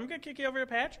I'm going to kick you over to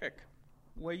Patrick.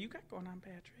 What you got going on,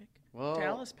 Patrick? Well,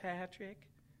 tell us, Patrick.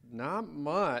 Not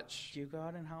much. Do you go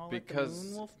out and howl because at the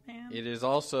Moon Wolf Man? It is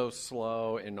also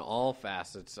slow in all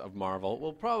facets of Marvel.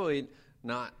 Well, probably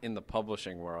not in the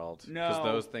publishing world. No. Because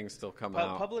those things still come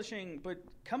out. Publishing, but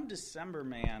come December,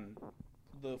 man,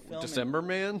 the film... December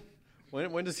Man?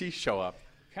 When does he show up?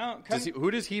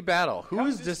 Who does he battle? Who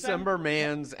is December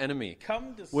Man's enemy?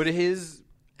 Would his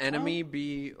enemy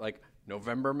be like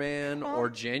November Man or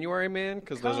January Man?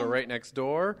 Because those are right next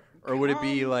door? Or would it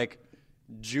be like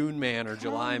June Man or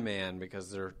July Man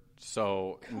because they're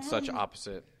in such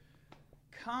opposite?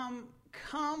 Come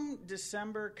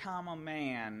December,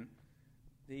 Man,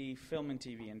 the film and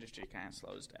TV industry kind of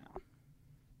slows down.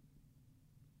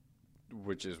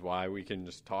 Which is why we can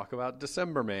just talk about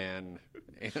December Man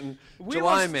and we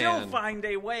July will Man. still find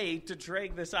a way to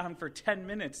drag this on for 10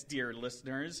 minutes, dear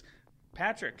listeners.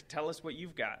 Patrick, tell us what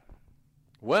you've got.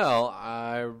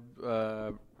 Well,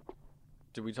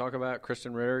 did we talk about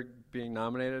Kristen Ritter being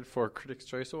nominated for Critics'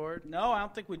 Choice Award? No, I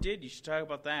don't think we did. You should talk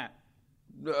about that.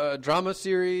 Drama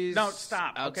series. No,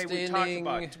 stop. Okay, we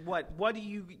talked about what do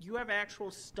you have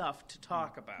actual stuff to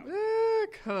talk about?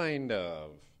 Kind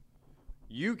of.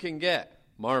 You can get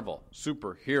Marvel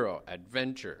Superhero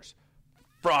Adventures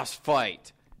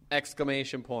Frostfight!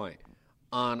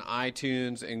 On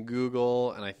iTunes and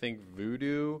Google and I think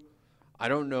Vudu. I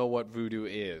don't know what Vudu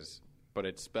is, but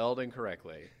it's spelled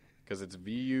incorrectly because it's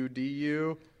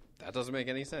VUDU. That doesn't make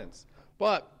any sense.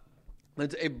 But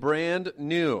it's a brand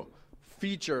new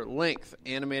feature-length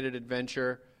animated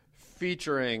adventure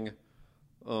featuring,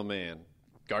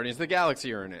 Guardians of the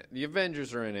Galaxy are in it. The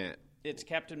Avengers are in it. It's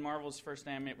Captain Marvel's first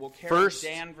animated. Well, Carol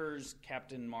Danvers'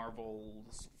 Captain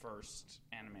Marvel's first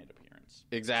animated appearance.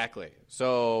 Exactly.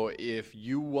 So if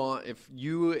you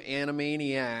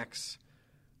Animaniacs,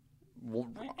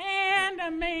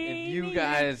 if you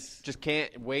guys just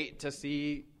can't wait to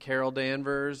see Carol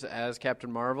Danvers as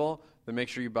Captain Marvel, then make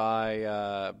sure you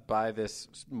buy this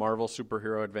Marvel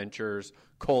Superhero Adventures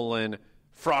Frostfight!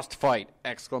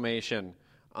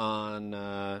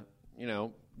 On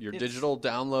your digital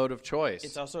download of choice.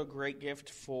 It's also a great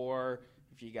gift for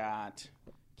if you got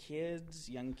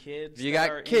young kids. If you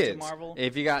got kids, Marvel,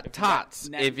 if you got tots,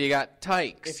 if you got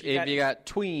tykes, if you got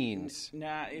tweens.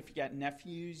 If you got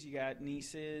nephews, you got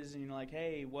nieces, and you're like,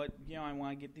 hey, I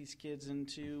want to get these kids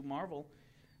into Marvel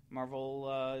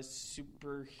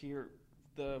superhero,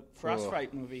 the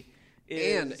Frostfight movie.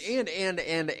 And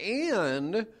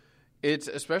it's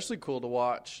especially cool to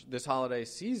watch this holiday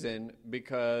season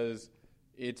because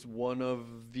it's one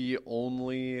of the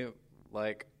only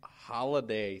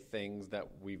holiday things that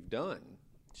we've done.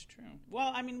 It's true.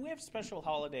 Well, we have special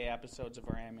holiday episodes of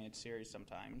our animated series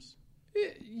sometimes.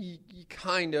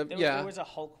 Kind of, There was a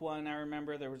Hulk one, I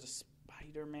remember. There was a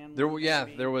Spider-Man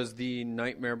one. There was the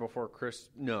Nightmare Before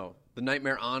Christmas. No, the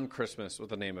Nightmare on Christmas was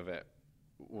the name of it.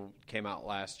 Came out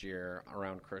last year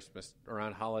around Christmas,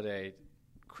 around holiday,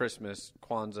 Christmas,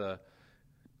 Kwanzaa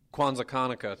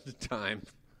Hanukkah time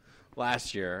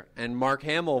last year. And Mark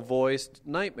Hamill voiced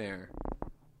Nightmare.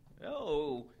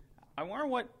 Oh, I wonder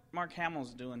what Mark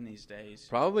Hamill's doing these days.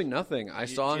 Probably nothing. I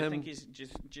saw him. Do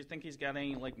you think he's got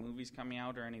any movies coming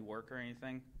out or any work or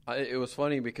anything? It was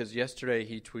funny because yesterday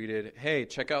he tweeted, "Hey,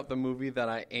 check out the movie that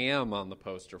I am on the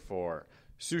poster for,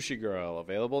 Sushi Girl,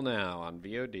 available now on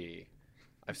VOD."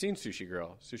 I've seen Sushi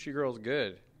Girl. Sushi Girl's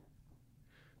good.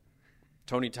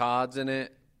 Tony Todd's in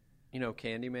it.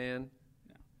 Candyman.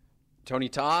 No. Tony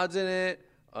Todd's in it.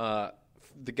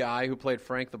 The guy who played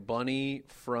Frank the Bunny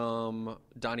from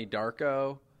Donnie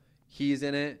Darko, he's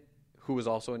in it, who was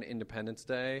also in Independence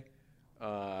Day.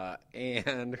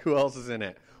 And who else is in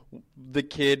it? The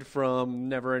kid from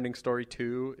Neverending Story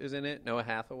 2 is in it, Noah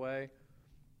Hathaway.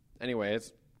 Anyway,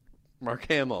 it's Mark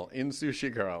Hamill in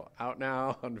Sushi Girl, out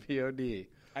now on VOD.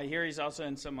 I hear he's also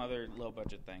in some other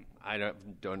low-budget thing. I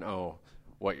don't know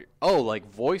what like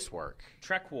voice work.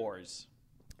 Trek Wars.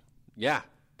 Yeah,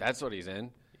 that's what he's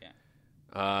in.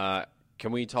 Yeah.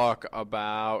 Can we talk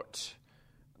about,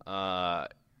 the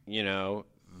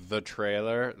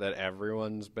trailer that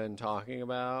everyone's been talking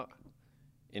about?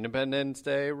 Independence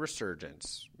Day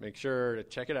Resurgence. Make sure to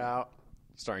check it out.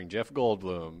 Starring Jeff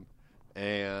Goldblum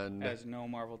and has no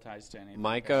Marvel ties to anything.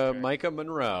 Micah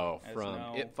Monroe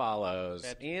from It Follows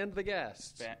and The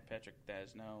Guest. Patrick, that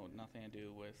has nothing to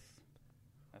do with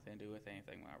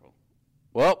anything Marvel.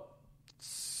 Well,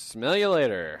 smell you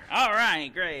later. All right,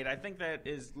 great. I think that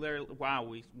is literally, wow,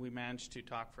 we managed to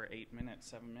talk for 7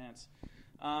 minutes.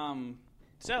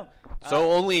 So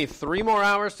only 3 more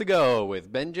hours to go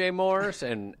with Ben J. Morse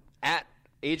and at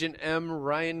Agent M.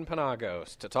 Ryan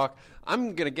Panagos to talk.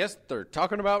 I'm going to guess they're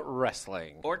talking about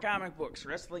wrestling. Or comic books.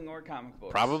 Wrestling or comic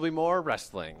books. Probably more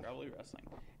wrestling. Probably wrestling.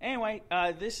 Anyway,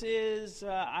 this is,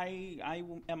 I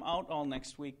am out all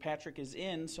next week. Patrick is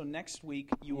in, so next week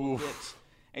you will get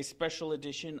a special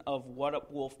edition of What Up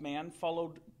Wolfman,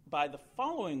 followed by the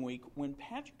following week when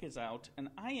Patrick is out and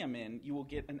I am in, you will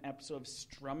get an episode of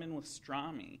Strummin' with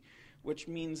Strami, which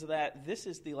means that this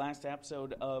is the last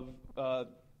episode of the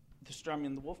Strummy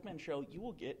and the Wolfman show you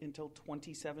will get until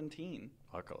 2017.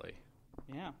 Luckily.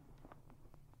 Yeah.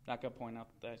 Not going to point out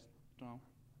that I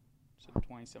said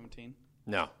 2017.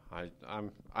 No,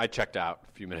 I checked out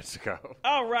a few minutes ago.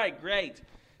 All right, great.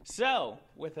 So,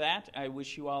 with that, I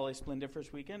wish you all a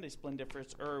splendiferous weekend, a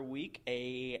splendiferous week,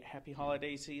 a happy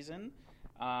holiday season,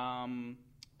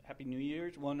 happy New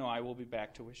Year's. Well, no, I will be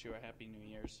back to wish you a happy New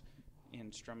Year's in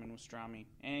Strummin' with Strami.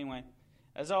 Anyway,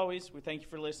 as always, we thank you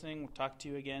for listening. We'll talk to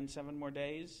you again 7 more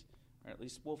days, or at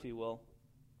least Wolfie will.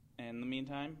 And in the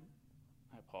meantime,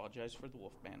 I apologize for the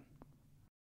Wolfman.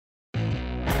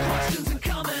 Questions and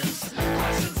comments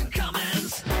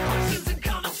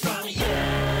from you.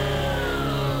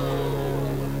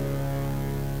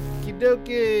 Okie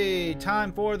dokie.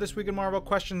 Time for This Week in Marvel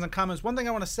questions and comments. One thing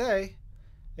I want to say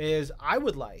is I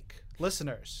would like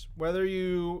listeners, whether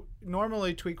you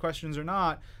normally tweet questions or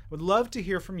not, would love to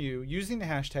hear from you using the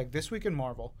hashtag This Week in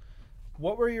Marvel.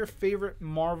 What were your favorite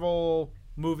Marvel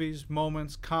movies,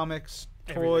 moments, comics,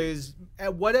 toys,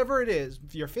 whatever it is,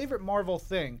 your favorite Marvel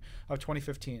thing of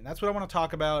 2015? That's what I want to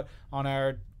talk about on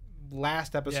our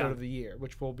last episode of the year,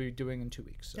 which we'll be doing in 2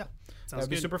 weeks. So that'd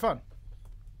be super fun.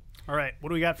 All right, what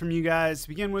do we got from you guys? To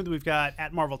begin with, we've got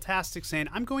at Marveltastic saying,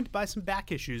 I'm going to buy some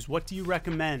back issues. What do you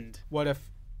recommend? What if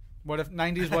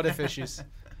 90s what if issues?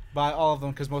 Buy all of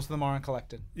them because most of them aren't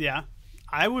collected. Yeah.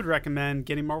 I would recommend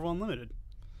getting Marvel Unlimited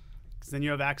because then you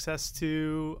have access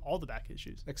to all the back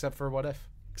issues. Except for What If.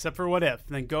 Except for What If.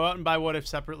 Then go out and buy What If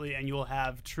separately and you will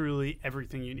have truly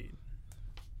everything you need.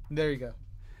 There you go.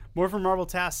 More from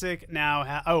Marveltastic now.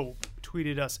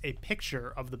 Tweeted us a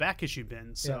picture of the back issue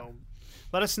bin. So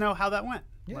let us know how that went.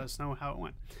 Yeah. Let us know how it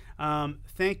went.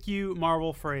 Thank you,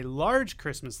 Marvel, for a large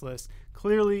Christmas list.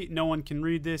 Clearly, no one can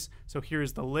read this, so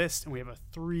here's the list. And we have a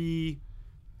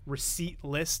 3-receipt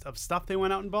list of stuff they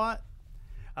went out and bought.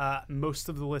 Most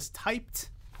of the list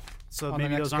typed, so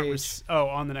maybe those aren't.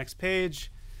 On the next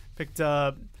page. Picked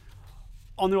up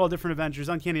all new, all different Avengers,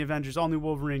 Uncanny Avengers, all new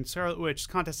Wolverine, Scarlet Witch,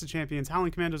 Contest of Champions,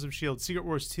 Howling Commandos of S.H.I.E.L.D., Secret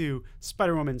Wars 2,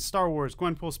 Spider-Woman, Star Wars,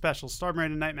 Gwenpool Special,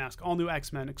 Star-Brand and Night Mask, all new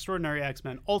X-Men, Extraordinary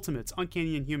X-Men, Ultimates,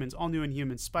 Uncanny Inhumans, all new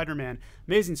Inhumans, Spider-Man,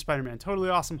 Amazing Spider-Man, Totally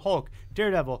Awesome Hulk,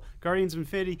 Daredevil, Guardians of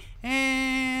Infinity,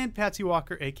 and Patsy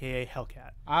Walker, a.k.a.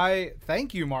 Hellcat. I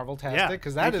thank you, Marveltastic,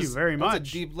 because thank you very much. That's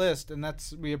a deep list, and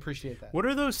we appreciate that. What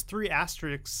are those 3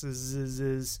 asterisks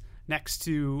next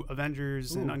to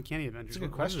Avengers and Uncanny Avengers? That's a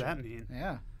good question. What does that mean?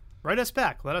 Yeah. Write us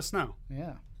back. Let us know.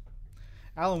 Yeah.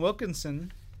 Alan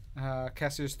Wilkinson,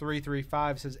 Cassius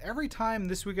 335 says, every time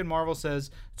This Week in Marvel says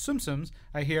Tsum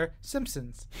I hear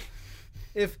Simpsons.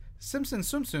 If Simpsons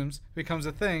Tsum becomes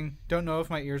a thing, don't know if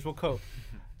my ears will cope.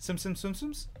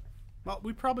 Simpsons? Well,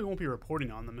 we probably won't be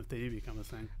reporting on them if they do become a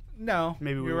thing. No.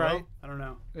 Maybe we will. Right. I don't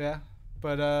know. Yeah.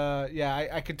 But,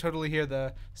 I could totally hear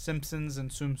the Simpsons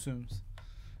and Tsums.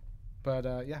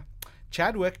 But, yeah.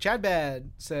 Chadbad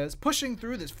says, pushing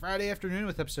through this Friday afternoon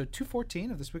with episode 214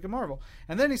 of This Week in Marvel.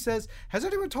 And then he says, has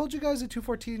anyone told you guys that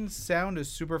 214's sound is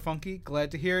super funky?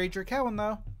 Glad to hear Adrian Cowan,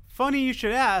 though. Funny you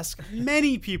should ask.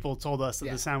 Many people told us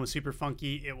that the sound was super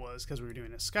funky. It was because we were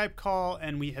doing a Skype call,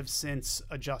 and we have since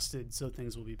adjusted so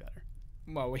things will be better.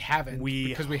 Well, we haven't.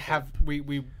 Because we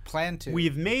plan to.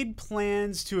 We've made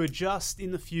plans to adjust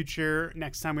in the future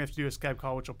next time we have to do a Skype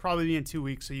call, which will probably be in 2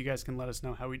 weeks, so you guys can let us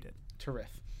know how we did.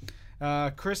 Terrific.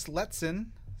 Chris Letson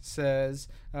says,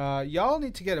 y'all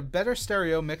need to get a better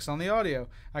stereo mix on the audio.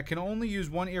 I can only use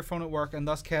one earphone at work and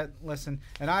thus can't listen.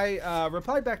 And I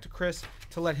replied back to Chris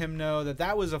to let him know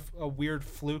that was a weird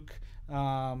fluke.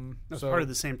 That's part of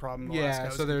the same problem.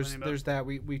 So there's that.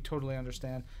 We totally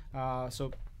understand.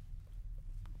 So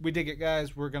we dig it,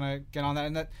 guys. We're going to get on that.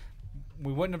 And that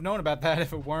we wouldn't have known about that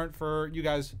if it weren't for you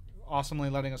guys awesomely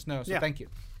letting us know. So thank you.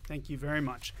 Thank you very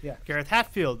much. Yeah. Gareth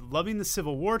Hatfield, loving the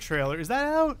Civil War trailer. Is that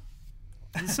out?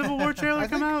 Did the Civil War trailer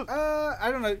come out? I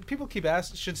don't know. People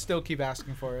should still keep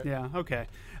asking for it. Yeah, okay.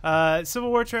 Civil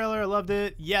War trailer, I loved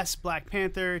it. Yes, Black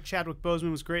Panther. Chadwick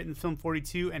Boseman was great in the film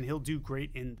 42, and he'll do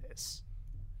great in this.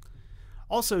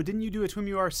 Also, didn't you do a Twim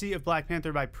URC of Black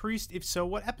Panther by Priest? If so,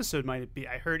 what episode might it be?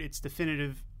 I heard it's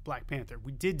definitive Black Panther.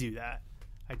 We did do that.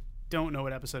 I don't know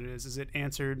what episode it is. Is it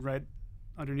answered right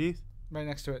underneath? Right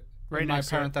next to it. Right in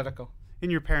next my to it. parenthetical. In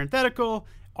your parenthetical,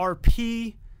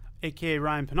 RP, a.k.a.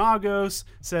 Ryan Panagos,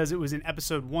 says it was in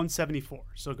episode 174.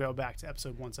 So go back to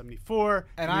episode 174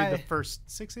 and read the first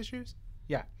 6 issues.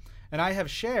 Yeah. And I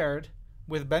have shared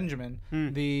with Benjamin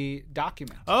the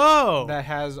document that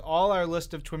has all our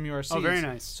list of Twim URCs. Oh, very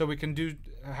nice. So we can do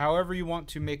however you want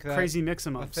to make that crazy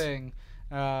mix-em-ups thing.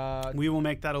 We will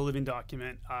make that a living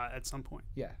document at some point.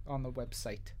 Yeah, on the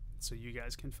website. So you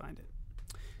guys can find it.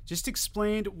 Just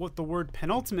explained what the word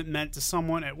penultimate meant to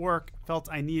someone at work. Felt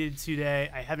I needed today.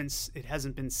 It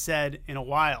hasn't been said in a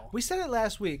while. We said it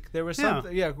last week. There was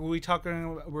something. Yeah, we were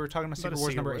talking about Secret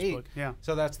Wars number 8. Book. Yeah.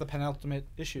 So that's the penultimate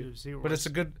issue. But it's a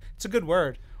good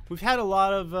word. We've had a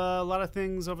lot of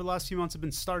things over the last few months have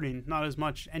been starting, not as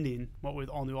much ending. What with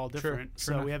all new, all different.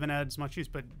 True so we haven't had as much use.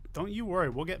 But don't you worry.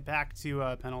 We'll get back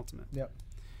to penultimate. Yep.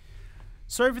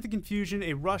 Sorry for the confusion.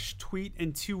 A rush tweet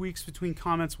and 2 weeks between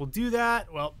comments will do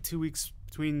that. Well, 2 weeks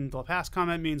between the past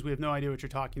comment means we have no idea what you're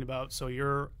talking about, so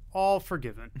you're all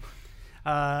forgiven.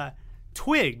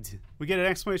 Twigged. We get an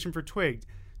explanation for twigged.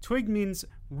 Twigged means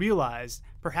realized.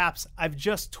 Perhaps I've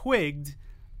just twigged.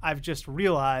 I've just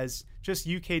realized. Just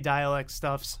UK dialect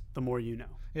stuffs. The more you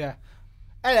know. Yeah.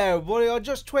 Hello, buddy. I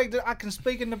just twigged that I can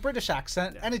speak in the British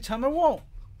accent anytime I want.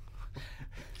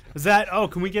 Is that? Oh,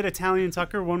 can we get Italian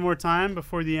Tucker one more time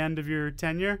before the end of your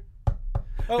tenure?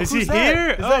 Oh, is he that?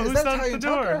 Here? Who's at the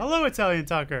door? Tucker? Hello, Italian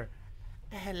Tucker.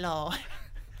 Hello.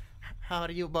 How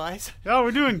are you boys? Oh,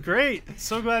 we're doing great.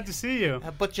 So glad to see you.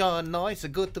 But it's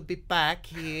good to be back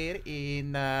here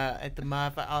in at the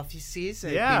Marvel offices.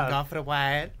 I've been gone for a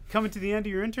while. Coming to the end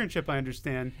of your internship, I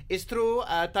understand. It's true.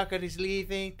 Tucker is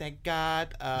leaving. Thank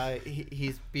God.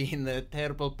 He's been a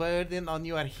terrible burden on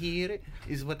you. Are here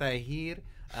is what I hear.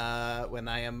 When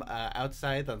I am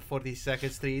outside on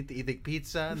 42nd Street eating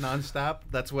pizza nonstop.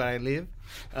 That's where I live.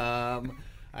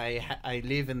 I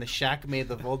live in the shack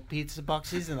made of old pizza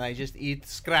boxes, and I just eat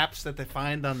scraps that I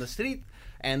find on the street.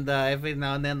 And every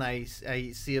now and then I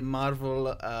see a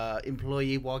Marvel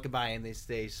employee walk by, and they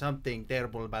say something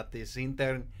terrible about this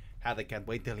intern, how they can't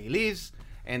wait till he leaves.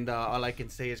 And all I can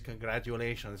say is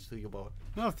congratulations to you both.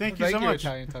 Oh, thank you so much.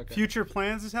 Italian Tucker. Future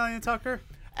plans, Italian Tucker?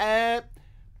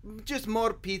 Just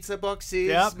more pizza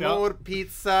boxes, more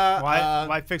pizza.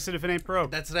 Why fix it if it ain't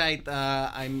broke? That's right.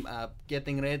 I'm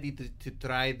getting ready to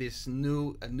try this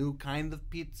new kind of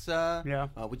pizza,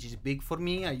 which is big for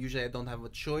me. I don't have a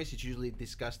choice. It's usually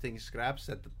disgusting scraps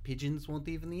that the pigeons won't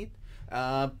even eat.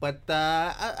 But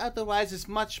otherwise, it's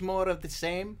much more of the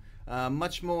same.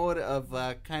 Much more of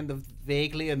kind of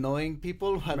vaguely annoying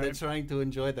people while they're trying to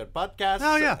enjoy their podcast.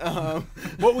 Oh, yeah.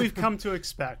 What we've come to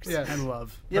expect and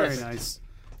love. Yes. Very nice.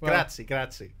 Well,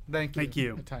 grazie. Thank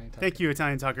you. Italian Tucker. Thank you,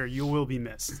 Italian Tucker. You will be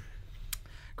missed.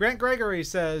 Grant Gregory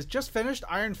says, just finished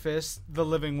Iron Fist, The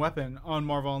Living Weapon on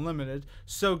Marvel Unlimited.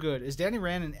 So good. Is Danny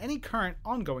Rand in any current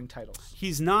ongoing titles?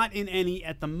 He's not in any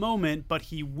at the moment, but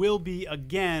he will be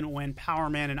again when Power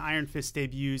Man and Iron Fist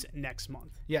debuts next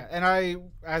month. Yeah, and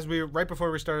right before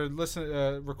we started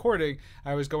recording,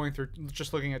 I was going through,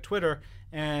 just looking at Twitter,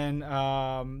 and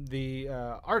the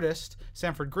artist,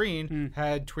 Sanford Green,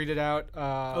 had tweeted out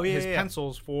his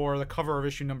pencils for the cover of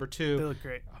issue number 2. They look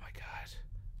great. Oh my God.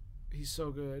 He's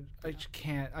so good. I just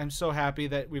can't. I'm so happy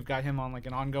that we've got him on like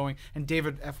an ongoing. And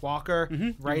David F. Walker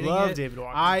writing Love it. David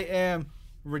Walker. I am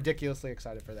ridiculously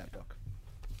excited for that book.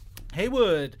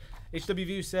 Haywood,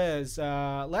 HWView says,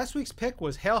 last week's pick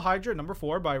was Hail Hydra number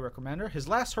 4 by Rick Remender. His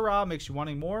last hurrah makes you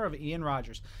wanting more of Ian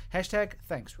Rogers. Hashtag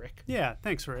thanks, Rick. Yeah,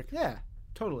 thanks, Rick. Yeah,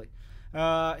 totally.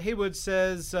 Haywood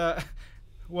says,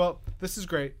 well, this is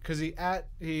great because he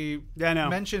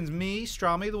mentions me,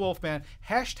 Strami the Wolfman,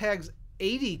 hashtags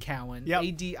AD Cowan,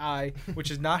 ADI, which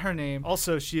is not her name.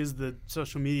 Also, she is the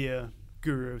social media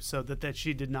guru, so that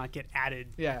she did not get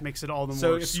added makes it all the more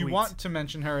So if sweet. you want to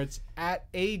mention her, it's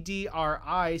at ADRICOWAN.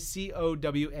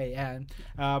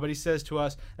 But he says to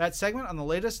us, that segment on the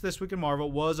latest This Week in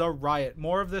Marvel was a riot.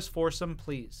 More of this foursome,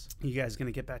 please. You guys going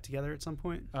to get back together at some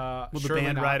point? Will the surely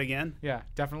band not. ride again? Yeah,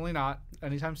 definitely not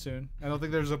anytime soon. I don't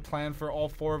think there's a plan for all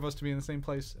 4 of us to be in the same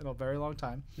place in a very long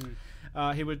time.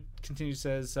 He would continue,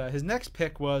 says, his next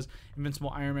pick was Invincible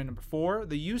Iron Man number 4.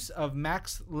 The use of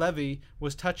Max Levy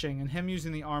was touching, and him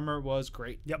using the armor was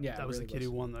great. Yep, yeah, that was really the kid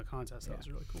who won the contest. That was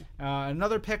really cool.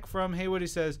 Another pick from Haywood, he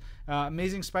says,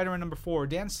 Amazing Spider-Man number 4.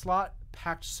 Dan Slott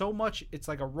packed so much, it's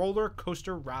like a roller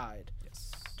coaster ride.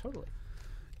 Yes. Totally.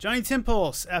 Johnny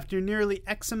Timpulse, after nearly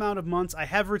X amount of months, I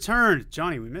have returned.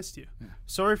 Johnny, we missed you. Yeah.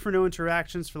 Sorry for no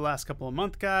interactions for the last couple of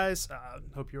months, guys.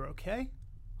 Hope you're okay.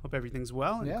 Hope everything's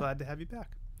well, and glad to have you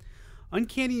back.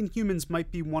 Uncanny Inhumans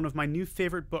might be one of my new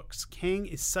favorite books. Kang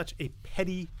is such a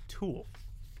petty tool.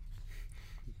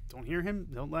 Don't hear him.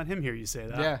 Don't let him hear you say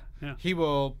that. Yeah. He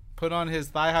will put on his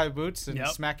thigh-high boots and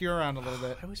smack you around a little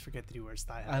bit. I always forget that he wears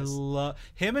thigh-highs. I love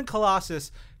him and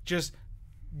Colossus just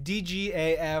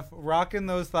DGAF, rocking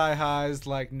those thigh-highs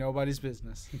like nobody's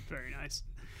business. Very nice.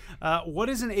 What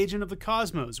is an agent of the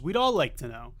cosmos? We'd all like to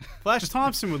know. Flash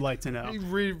Thompson would like to know. He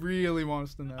really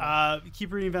wants to know.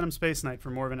 Keep reading Venom Space Knight for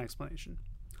more of an explanation.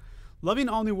 Loving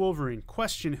All New Wolverine.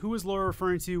 Question, who was Laura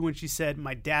referring to when she said,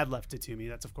 my dad left it to me?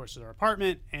 That's, of course, her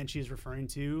apartment, and she's referring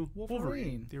to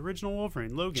Wolverine. The original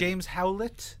Wolverine, Logan. James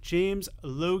Howlett? James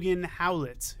Logan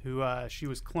Howlett, who she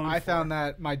was cloned I found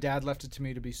that my dad left it to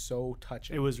me to be so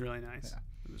touching. It was really nice. Yeah.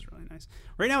 It was really nice.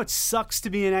 Right now, it sucks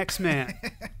to be an X-Man.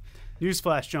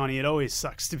 Newsflash, Johnny, it always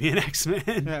sucks to be an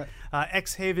X-Man. Yeah.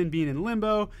 X-Haven being in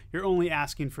limbo, you're only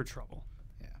asking for trouble.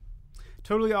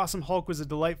 Totally Awesome Hulk was a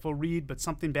delightful read, but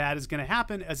something bad is going to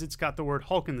happen as it's got the word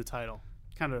Hulk in the title.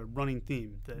 Kind of a running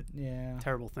theme that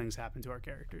terrible things happen to our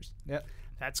characters. Yep.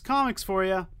 That's comics for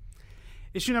you.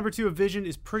 Issue number 2 of Vision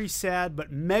is pretty sad,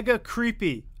 but mega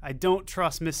creepy. I don't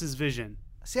trust Mrs. Vision.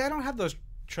 See, I don't have those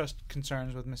trust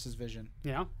concerns with Mrs. Vision.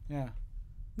 Yeah? Yeah.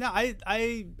 No,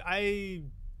 I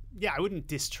wouldn't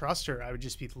distrust her. I would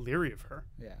just be leery of her.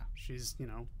 Yeah. She's, a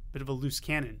bit of a loose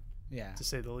cannon. Yeah, to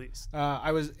say the least.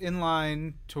 I was in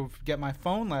line to get my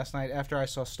phone last night after I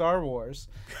saw Star Wars,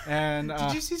 and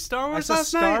did you see Star Wars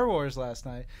last night? I saw Star Wars last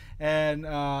night, and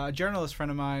a journalist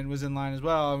friend of mine was in line as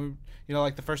well.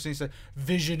 Like the first thing he said,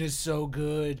 "Vision is so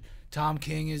good. Tom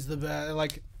King is the best."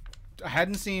 Like, I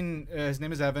hadn't seen his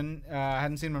name is Evan. I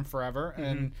hadn't seen him in forever,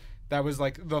 and that was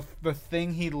like the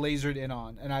thing he lasered in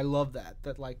on, and I love that.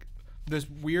 That like this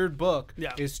weird book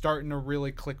is starting to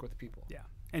really click with people. Yeah.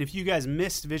 And if you guys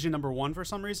missed Vision number 1 for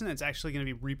some reason, it's actually going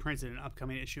to be reprinted in an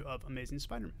upcoming issue of Amazing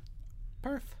Spider-Man.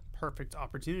 Perfect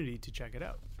opportunity to check it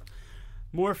out.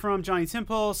 More from Johnny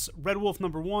Timpulse. Red Wolf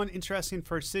number 1, interesting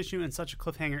first issue and such a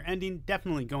cliffhanger ending.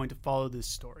 Definitely going to follow this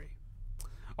story.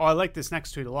 Oh, I like this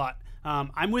next tweet a lot.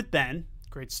 I'm with Ben.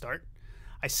 Great start.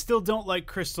 I still don't like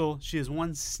Crystal. She is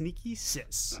one sneaky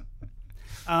sis.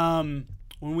 When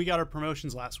we got our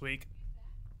promotions last week,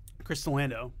 Crystal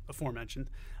Lando, aforementioned,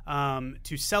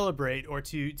 to celebrate or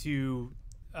to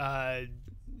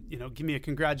give me a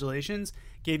congratulations,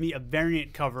 gave me a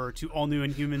variant cover to All New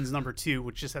Inhumans number 2,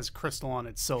 which just has Crystal on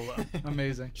it solo.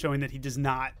 Amazing. Showing that he does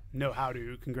not know how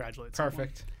to congratulate someone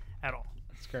at all.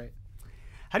 That's great.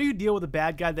 How do you deal with a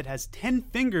bad guy that has 10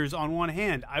 fingers on one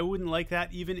hand? I wouldn't like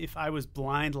that even if I was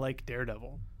blind like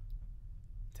Daredevil.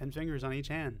 10 fingers on each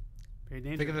hand. Very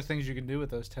dangerous. Think of the things you can do with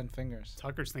those 10 fingers.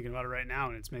 Tucker's thinking about it right now,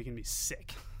 and it's making me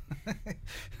sick.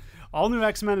 All New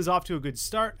X-Men is off to a good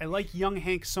start. I like young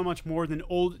Hank so much more than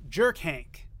old jerk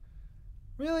Hank.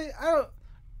 Really?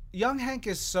 Young Hank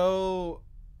is so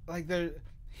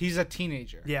he's a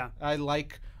teenager. Yeah. I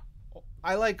like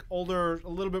older, a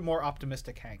little bit more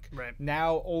optimistic Hank. Right.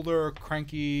 Now older,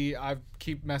 cranky, I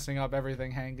keep messing up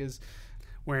everything Hank is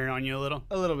wearing on you a little?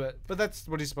 A little bit, but that's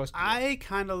what he's supposed to do. I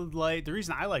kind of like, the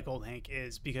reason I like old Hank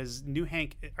is because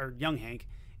young Hank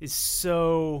is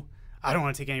so, I don't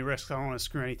want to take any risks, I don't want to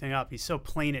screw anything up. He's so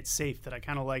plain it safe that I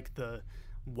kind of like the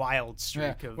wild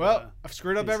streak of... Well, I've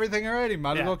screwed up everything already.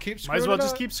 Might as well keep screwing it up. Might as well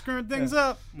just keep screwing things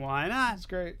up. Why not? That's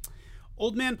great.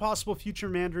 Old man possible future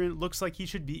Mandarin looks like he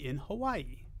should be in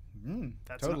Hawaii.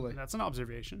 Totally. That's an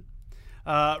observation.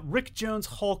 Rick Jones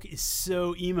Hulk is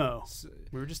so emo.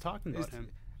 We were just talking about him.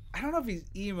 I don't know if he's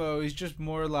emo. He's just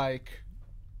more like...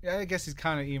 Yeah, I guess he's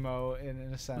kind of emo in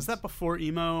a sense. Was that before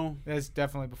emo? It's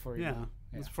definitely before emo.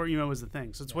 Yeah. It's before emo was the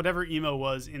thing. So it's whatever emo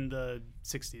was in the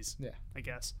 60s. Yeah. I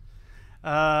guess.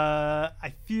 I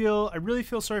really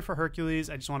feel sorry for Hercules.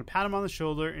 I just want to pat him on the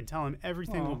shoulder and tell him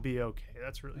everything will be okay.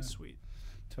 That's really sweet.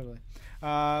 Totally.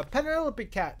 Penelope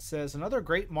Cat says, another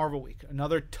great Marvel week.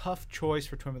 Another tough choice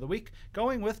for Twin of the Week.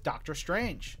 Going with Doctor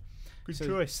Strange. Good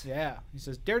choice. Yeah. He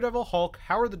says, Daredevil, Hulk,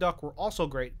 Howard the Duck were also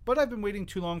great, but I've been waiting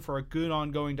too long for a good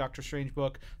ongoing Doctor Strange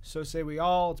book. So say we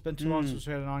all. It's been too long since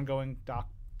we had an ongoing Doc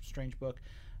Strange book.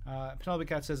 Penelope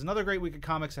Cat says, another great week of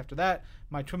comics after that.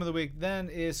 My Twin of the Week then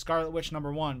is Scarlet Witch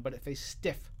 #1, but it faced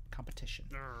stiff competition.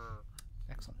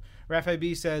 Excellent. Raphael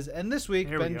B says, and this week,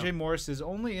 Ben J. Morris is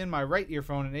only in my right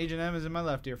earphone and Agent M is in my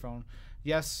left earphone.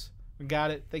 Yes, we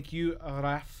got it. Thank you,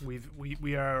 Raph.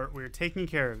 We're taking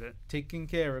care of it. Taking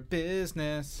care of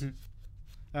business.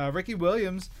 Ricky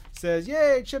Williams says,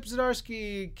 "Yay, Chip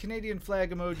Zdarsky, Canadian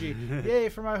flag emoji. Yay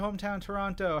for my hometown,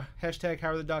 Toronto. Hashtag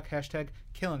Howard the Duck. Hashtag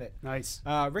killing it." Nice.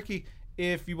 Ricky,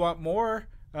 if you want more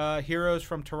heroes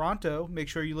from Toronto, make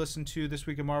sure you listen to This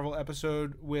Week in Marvel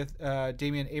episode with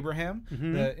Damian Abraham,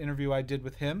 the interview I did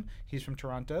with him. He's from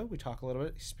Toronto. We talk a little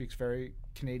bit. He speaks very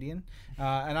Canadian.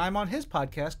 And I'm on his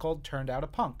podcast called Turned Out a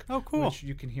Punk. Oh, cool. Which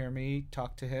you can hear me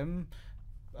talk to him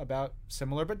about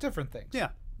similar but different things. Yeah.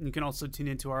 You can also tune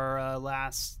into our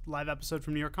last live episode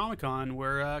from New York Comic Con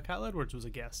where Kyle Edwards was a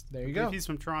guest. There you go. He's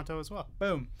from Toronto as well.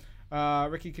 Boom.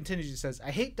 Ricky continues. He says,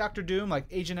 "I hate Dr. Doom like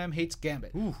Agent M hates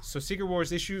Gambit. Ooh. So Secret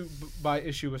Wars issue by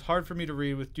issue was hard for me to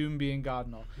read with Doom being God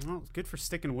and all." Well, it's good for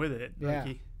sticking with it, Yeah.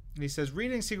 Ricky. He says,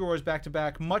 "Reading Secret Wars back to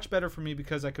back, much better for me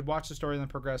because I could watch the story and then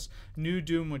progress. New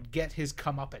Doom would get his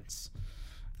comeuppance."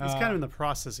 He's kind of in the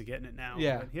process of getting it now.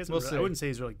 Yeah, But he hasn't we'll really, see. I wouldn't say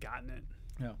he's really gotten it.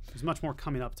 No. There's much more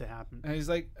coming up to happen. And he's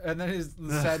like, and then his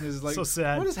sadness is like, So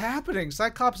sad. "What is happening?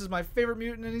 Cyclops is my favorite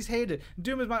mutant and he's hated.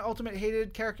 Doom is my ultimate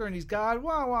hated character and he's God.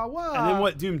 Wow, wow, wow." And then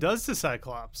what Doom does to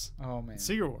Cyclops? Oh, man.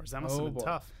 Secret Wars. That must have been boy.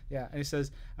 tough. Yeah, and he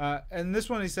says, and this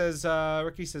one he says,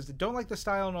 Ricky says, "Don't like the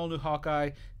style in All New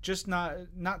Hawkeye. Just not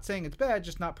saying it's bad,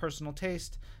 just not personal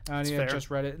taste." And he had fair.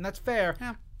 just read it, and that's fair.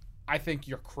 Yeah. I think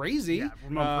you're crazy. Yeah,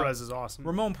 Ramon Perez is awesome.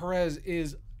 Ramon Perez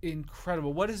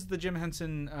incredible. What is the Jim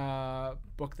Henson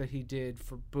book that he did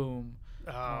for Boom?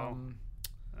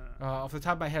 Off the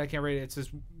top of my head, I can't read it.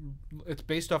 It's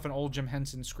based off an old Jim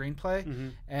Henson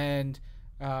screenplay, and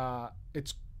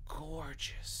it's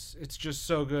gorgeous. It's just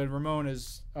so good. Ramon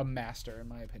is a master, in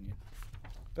my opinion.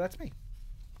 But that's me.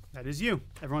 That is you.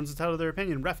 Everyone's entitled to their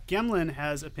opinion. Ref Gemlin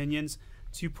has opinions.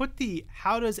 To put the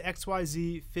 "How does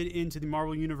XYZ fit into the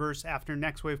Marvel Universe after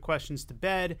Next Wave questions to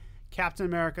bed," Captain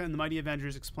America and the Mighty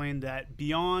Avengers explained that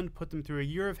Beyond put them through a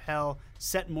year of hell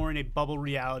set more in a bubble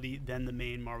reality than the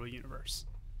main Marvel Universe.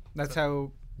 That's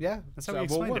how we explained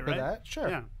we'll it, right? That. Sure.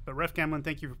 Yeah. But Ref Gamlin,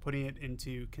 thank you for putting it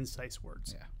into concise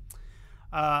words.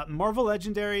 Yeah. Marvel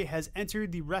Legendary has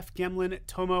entered the Ref Gemlin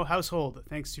Tomo household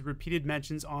thanks to repeated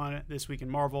mentions on This Week in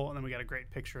Marvel, and then we got a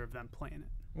great picture of them playing it.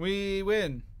 We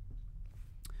win.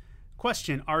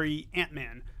 Question, R.E.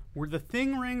 Ant-Man. Were the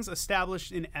Thing rings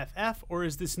established in FF, or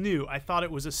is this new? I thought it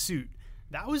was a suit.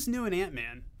 That was new in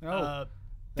Ant-Man.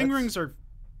 Thing rings are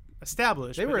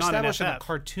established. They but were not established in in a FF.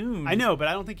 cartoon. I know, but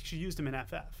I don't think she used them in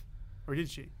FF. Or did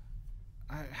she?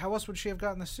 How else would she have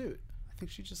gotten the suit? I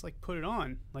think she just put it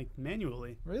on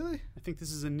manually. Really? I think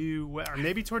this is a new way, or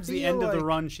maybe towards the end of the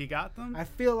run she got them. I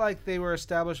feel like they were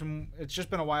established, and it's just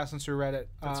been a while since we read it.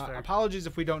 That's fair. Apologies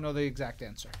if we don't know the exact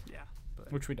answer. Yeah,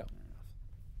 which we don't.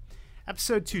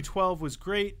 Episode 212 was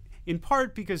great, in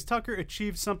part because Tucker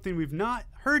achieved something we've not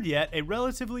heard yet, a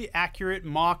relatively accurate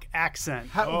mock accent.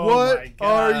 What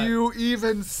are you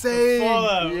even saying?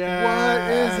 What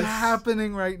is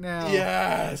happening right now?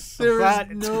 Yes. There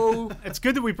is no... It's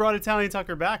good that we brought Italian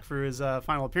Tucker back for his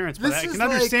final appearance, but I can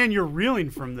understand you're reeling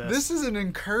from this. This is an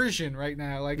incursion right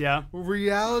now.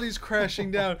 Reality's crashing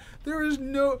down. There is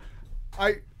no...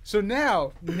 So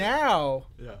now,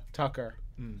 Tucker,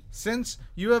 since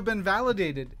you have been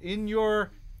validated in your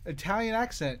Italian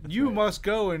accent, you must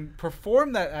go and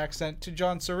perform that accent to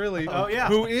John Cirilli,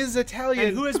 who is Italian.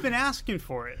 And who has been asking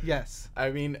for it. Yes. I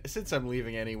mean, since I'm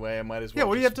leaving anyway, I might as well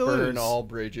what do you have to burn lose? all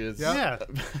bridges. Yeah.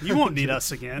 You won't need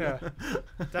us again.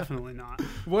 Definitely not.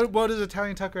 What does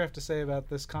Italian Tucker have to say about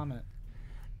this comment?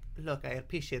 Look, I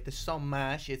appreciate this so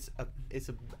much. It's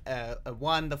a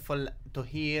wonderful to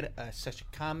hear such a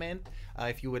comment.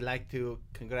 If you would like to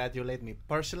congratulate me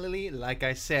personally, like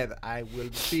I said, I will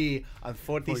be on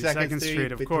 42nd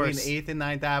Street of between course. 8th and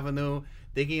 9th Avenue,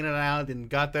 digging around in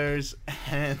gutters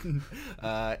and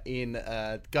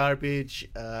in garbage,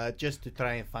 just to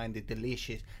try and find the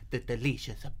delicious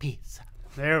pizza.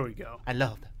 There we go. I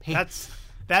love the pizza.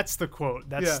 That's the quote.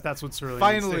 That's what's really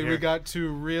finally we got to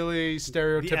really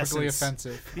stereotypically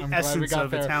offensive. The I'm essence glad we got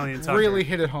of there. Italian Tucker. Really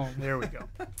hit it home. There we go.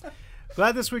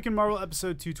 Glad This Week in Marvel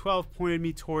episode 212 pointed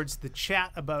me towards the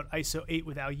chat about ISO 8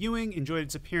 with Al Ewing. Enjoyed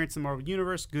its appearance in the Marvel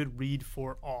Universe. Good read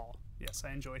for all. Yes,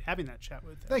 I enjoyed having that chat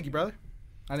with. Thank you, brother.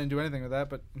 I didn't do anything with that,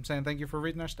 but I'm saying thank you for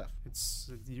reading our stuff.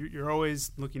 You're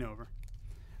always looking over.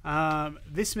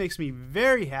 This makes me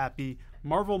very happy.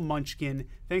 Marvel Munchkin.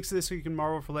 Thanks to This Week in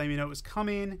Marvel for letting me know it was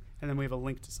coming, and then we have a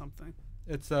link to something.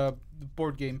 It's a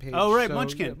board game page. Oh right, so,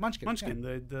 Munchkin. Yeah, Munchkin.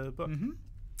 The book. Mm-hmm.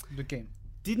 The game.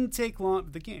 Didn't take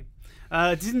long. The game.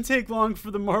 Didn't take long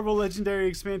for the Marvel Legendary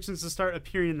expansions to start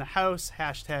appearing in the house.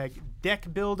 Hashtag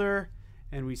deck builder.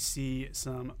 And we see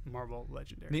some Marvel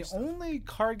Legendary The stuff. only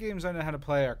card games I know how to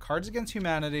play are Cards Against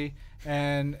Humanity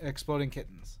and Exploding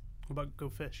Kittens. What about Go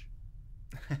Fish?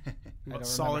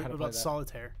 What about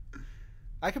solitaire?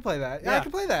 I can play that. Yeah, I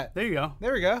can play that. There you go.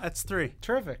 There we go. That's 3.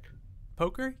 Terrific.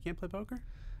 Poker? You can't play poker?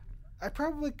 I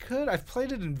probably could. I've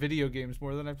played it in video games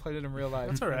more than I've played it in real life.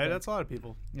 That's all right. That's a lot of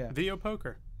people. Yeah. Video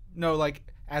poker. No, like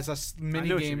as a mini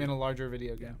game in a larger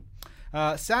video game.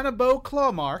 Sanabo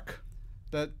Clawmark,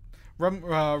 that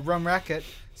Rum Racket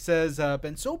says,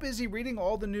 been so busy reading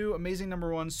all the new amazing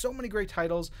 #1s, so many great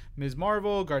titles, Ms.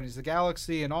 Marvel, Guardians of the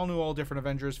Galaxy, and all different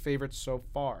Avengers favorites so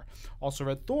far. Also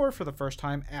read Thor for the first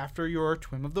time after your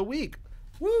Twim of the Week.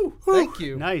 Woo! Thank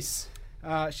you. Nice.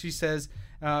 She says,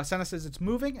 Santa says it's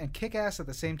moving and kick-ass at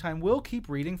the same time. We'll keep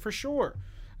reading for sure.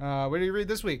 What did you read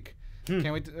this week?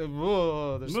 Can't wait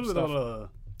to... there's some stuff.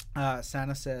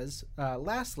 Santa says,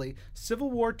 lastly, Civil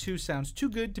War 2 sounds too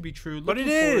good to be true. But it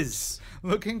is.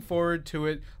 Looking forward to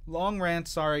it. Long rant,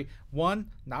 sorry. 1,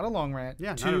 not a long rant.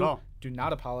 Yeah, 2, not at all. Do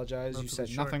not apologize. You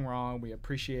said nothing wrong. We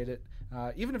appreciate it.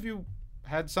 Even if you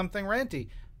had something ranty,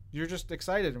 you're just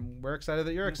excited, and we're excited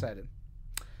that you're excited.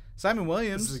 Simon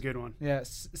Williams. This is a good one. Yeah,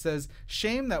 says,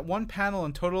 shame that one panel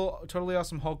in Totally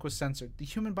Awesome Hulk was censored. The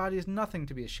human body is nothing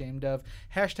to be ashamed of.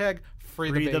 Hashtag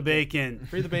free the bacon.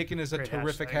 Free the bacon is a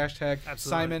terrific hashtag. Absolutely.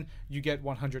 Simon, you get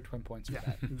 100 twin points for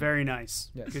that. Very nice.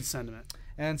 Yes. Good sentiment.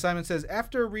 And Simon says,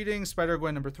 after reading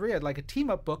Spider-Gwen #3, I'd like a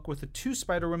team-up book with the 2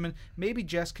 Spider-Women. Maybe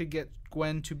Jess could get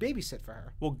Gwen to babysit for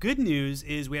her. Well, good news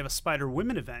is we have a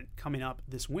Spider-Women event coming up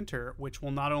this winter, which will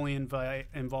not only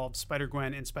involve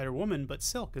Spider-Gwen and Spider-Woman, but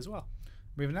Silk as well.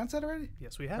 We've announced that already?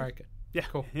 Yes, we have. All right, good. Yeah,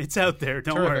 cool. It's out there.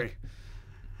 Don't Terrific. worry.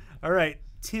 All right.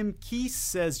 Tim Keese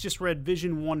says, just read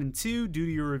Vision 1 and 2 due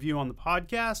to your review on the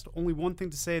podcast. Only one thing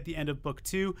to say at the end of book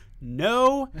 2.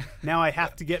 No. Now I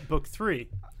have to get book 3,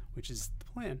 which is the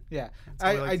plan. Yeah. That's how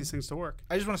I like these things to work.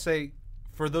 I just want to say,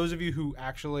 for those of you who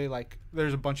actually, like,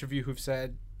 there's a bunch of you who've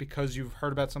said, because you've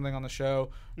heard about something on the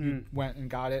show, you went and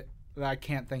got it. I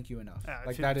can't thank you enough.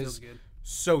 Like, that is good.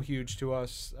 So huge to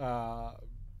us. I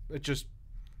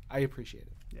appreciate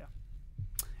it. Yeah.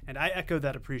 And I echo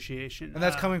that appreciation. And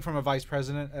that's coming from a vice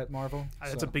president at Marvel.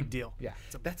 That's a big deal. Yeah.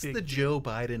 That's the Joe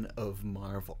Biden of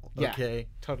Marvel. Okay. Yeah,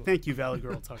 totally. Thank you, Valley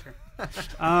Girl Tucker.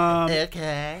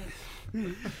 Okay.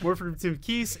 More from Tim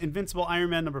Keese. Invincible Iron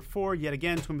Man #4, yet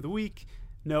again, Twin of the Week.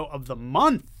 No, of the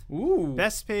month. Ooh.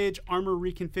 Best page, armor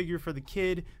reconfigure for the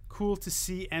kid. Cool to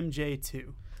see MJ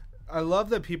too. I love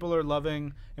that people are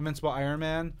loving Invincible Iron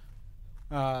Man.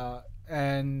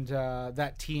 And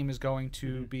that team is going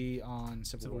to be on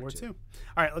Civil War 2. All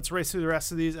right, let's race through the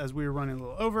rest of these as we were running a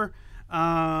little over.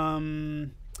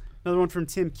 Another one from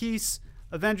Tim Keese.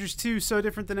 Avengers 2, so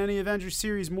different than any Avengers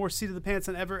series, more seat of the pants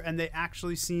than ever, and they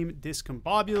actually seem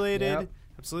discombobulated. Yep.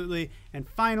 Absolutely. And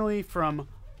finally, from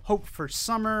Hope for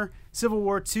Summer, Civil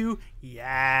War 2,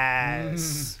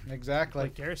 yes. Exactly.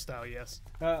 Blake Garris style, yes.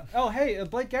 Hey,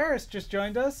 Blake Garris just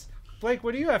joined us. Blake,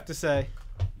 what do you have to say?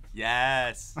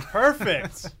 Yes.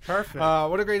 Perfect. Perfect.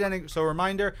 What a great ending. So,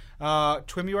 reminder,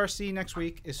 Twim URC next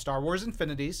week is Star Wars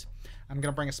Infinities. I'm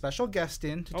going to bring a special guest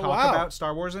in to talk about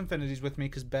Star Wars Infinities with me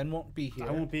because Ben won't be here.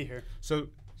 I won't be here. So,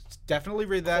 definitely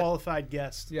read that. Qualified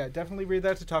guest. Yeah, definitely read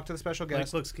that to talk to the special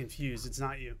guest. Blake looks confused. It's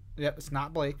not you. Yep, it's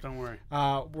not Blake. Don't worry.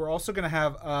 We're also going to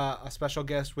have a special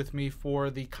guest with me for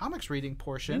the comics reading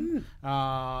portion.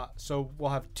 So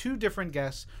we'll have 2 different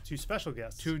guests. 2 special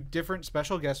guests. 2 different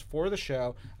special guests for the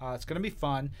show. It's going to be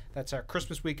fun. That's our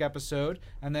Christmas week episode.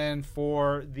 And then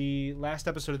for the last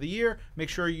episode of the year, make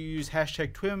sure you use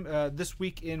hashtag Twim This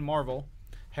Week in Marvel.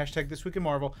 Hashtag This Week in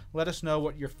Marvel. Let us know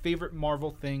what your favorite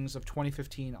Marvel things of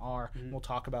 2015 are. We'll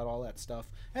talk about all that stuff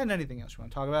and anything else you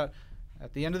want to talk about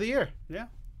at the end of the year. Yeah.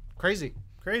 Crazy.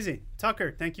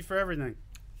 Tucker, thank you for everything.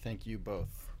 Thank you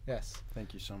both. Yes.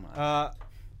 Thank you so much.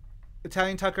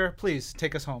 Italian Tucker, please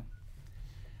take us home.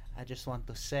 I just want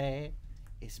to say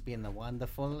it's been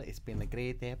wonderful. It's been a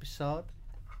great episode.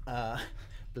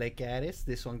 Blake Garris,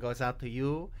 this one goes out to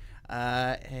you.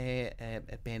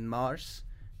 Ben Mars.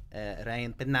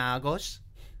 Ryan Penagos,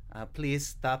 please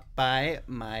stop by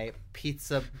my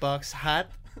Pizza Box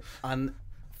Hut on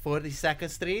 42nd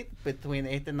Street between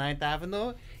 8th and 9th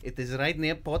Avenue. It is right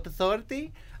near Port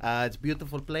Authority. It's a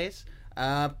beautiful place.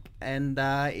 And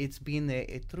it's been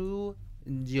a true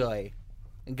joy.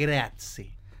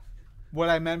 Grazie. What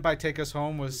I meant by take us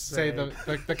home was say the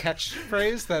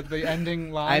catchphrase, that the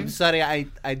ending line. I'm sorry,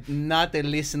 I'm not a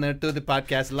listener to the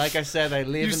podcast. Like I said, I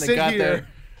live in the gutter. Here.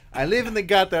 I live in the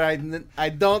gutter. I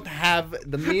don't have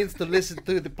the means to listen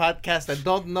to the podcast. I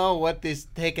don't know what this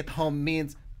take it home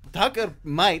means. Tucker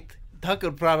might.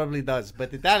 Tucker probably does.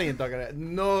 But Italian Tucker,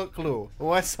 no clue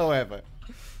whatsoever.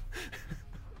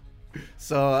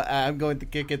 So I'm going to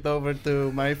kick it over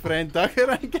to my friend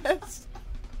Tucker, I guess.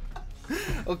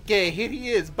 Okay, here he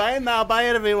is. Bye now. Bye,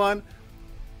 everyone.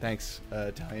 Thanks,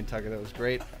 Italian Tucker. That was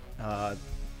great.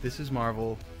 This is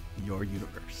Marvel, your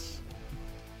universe.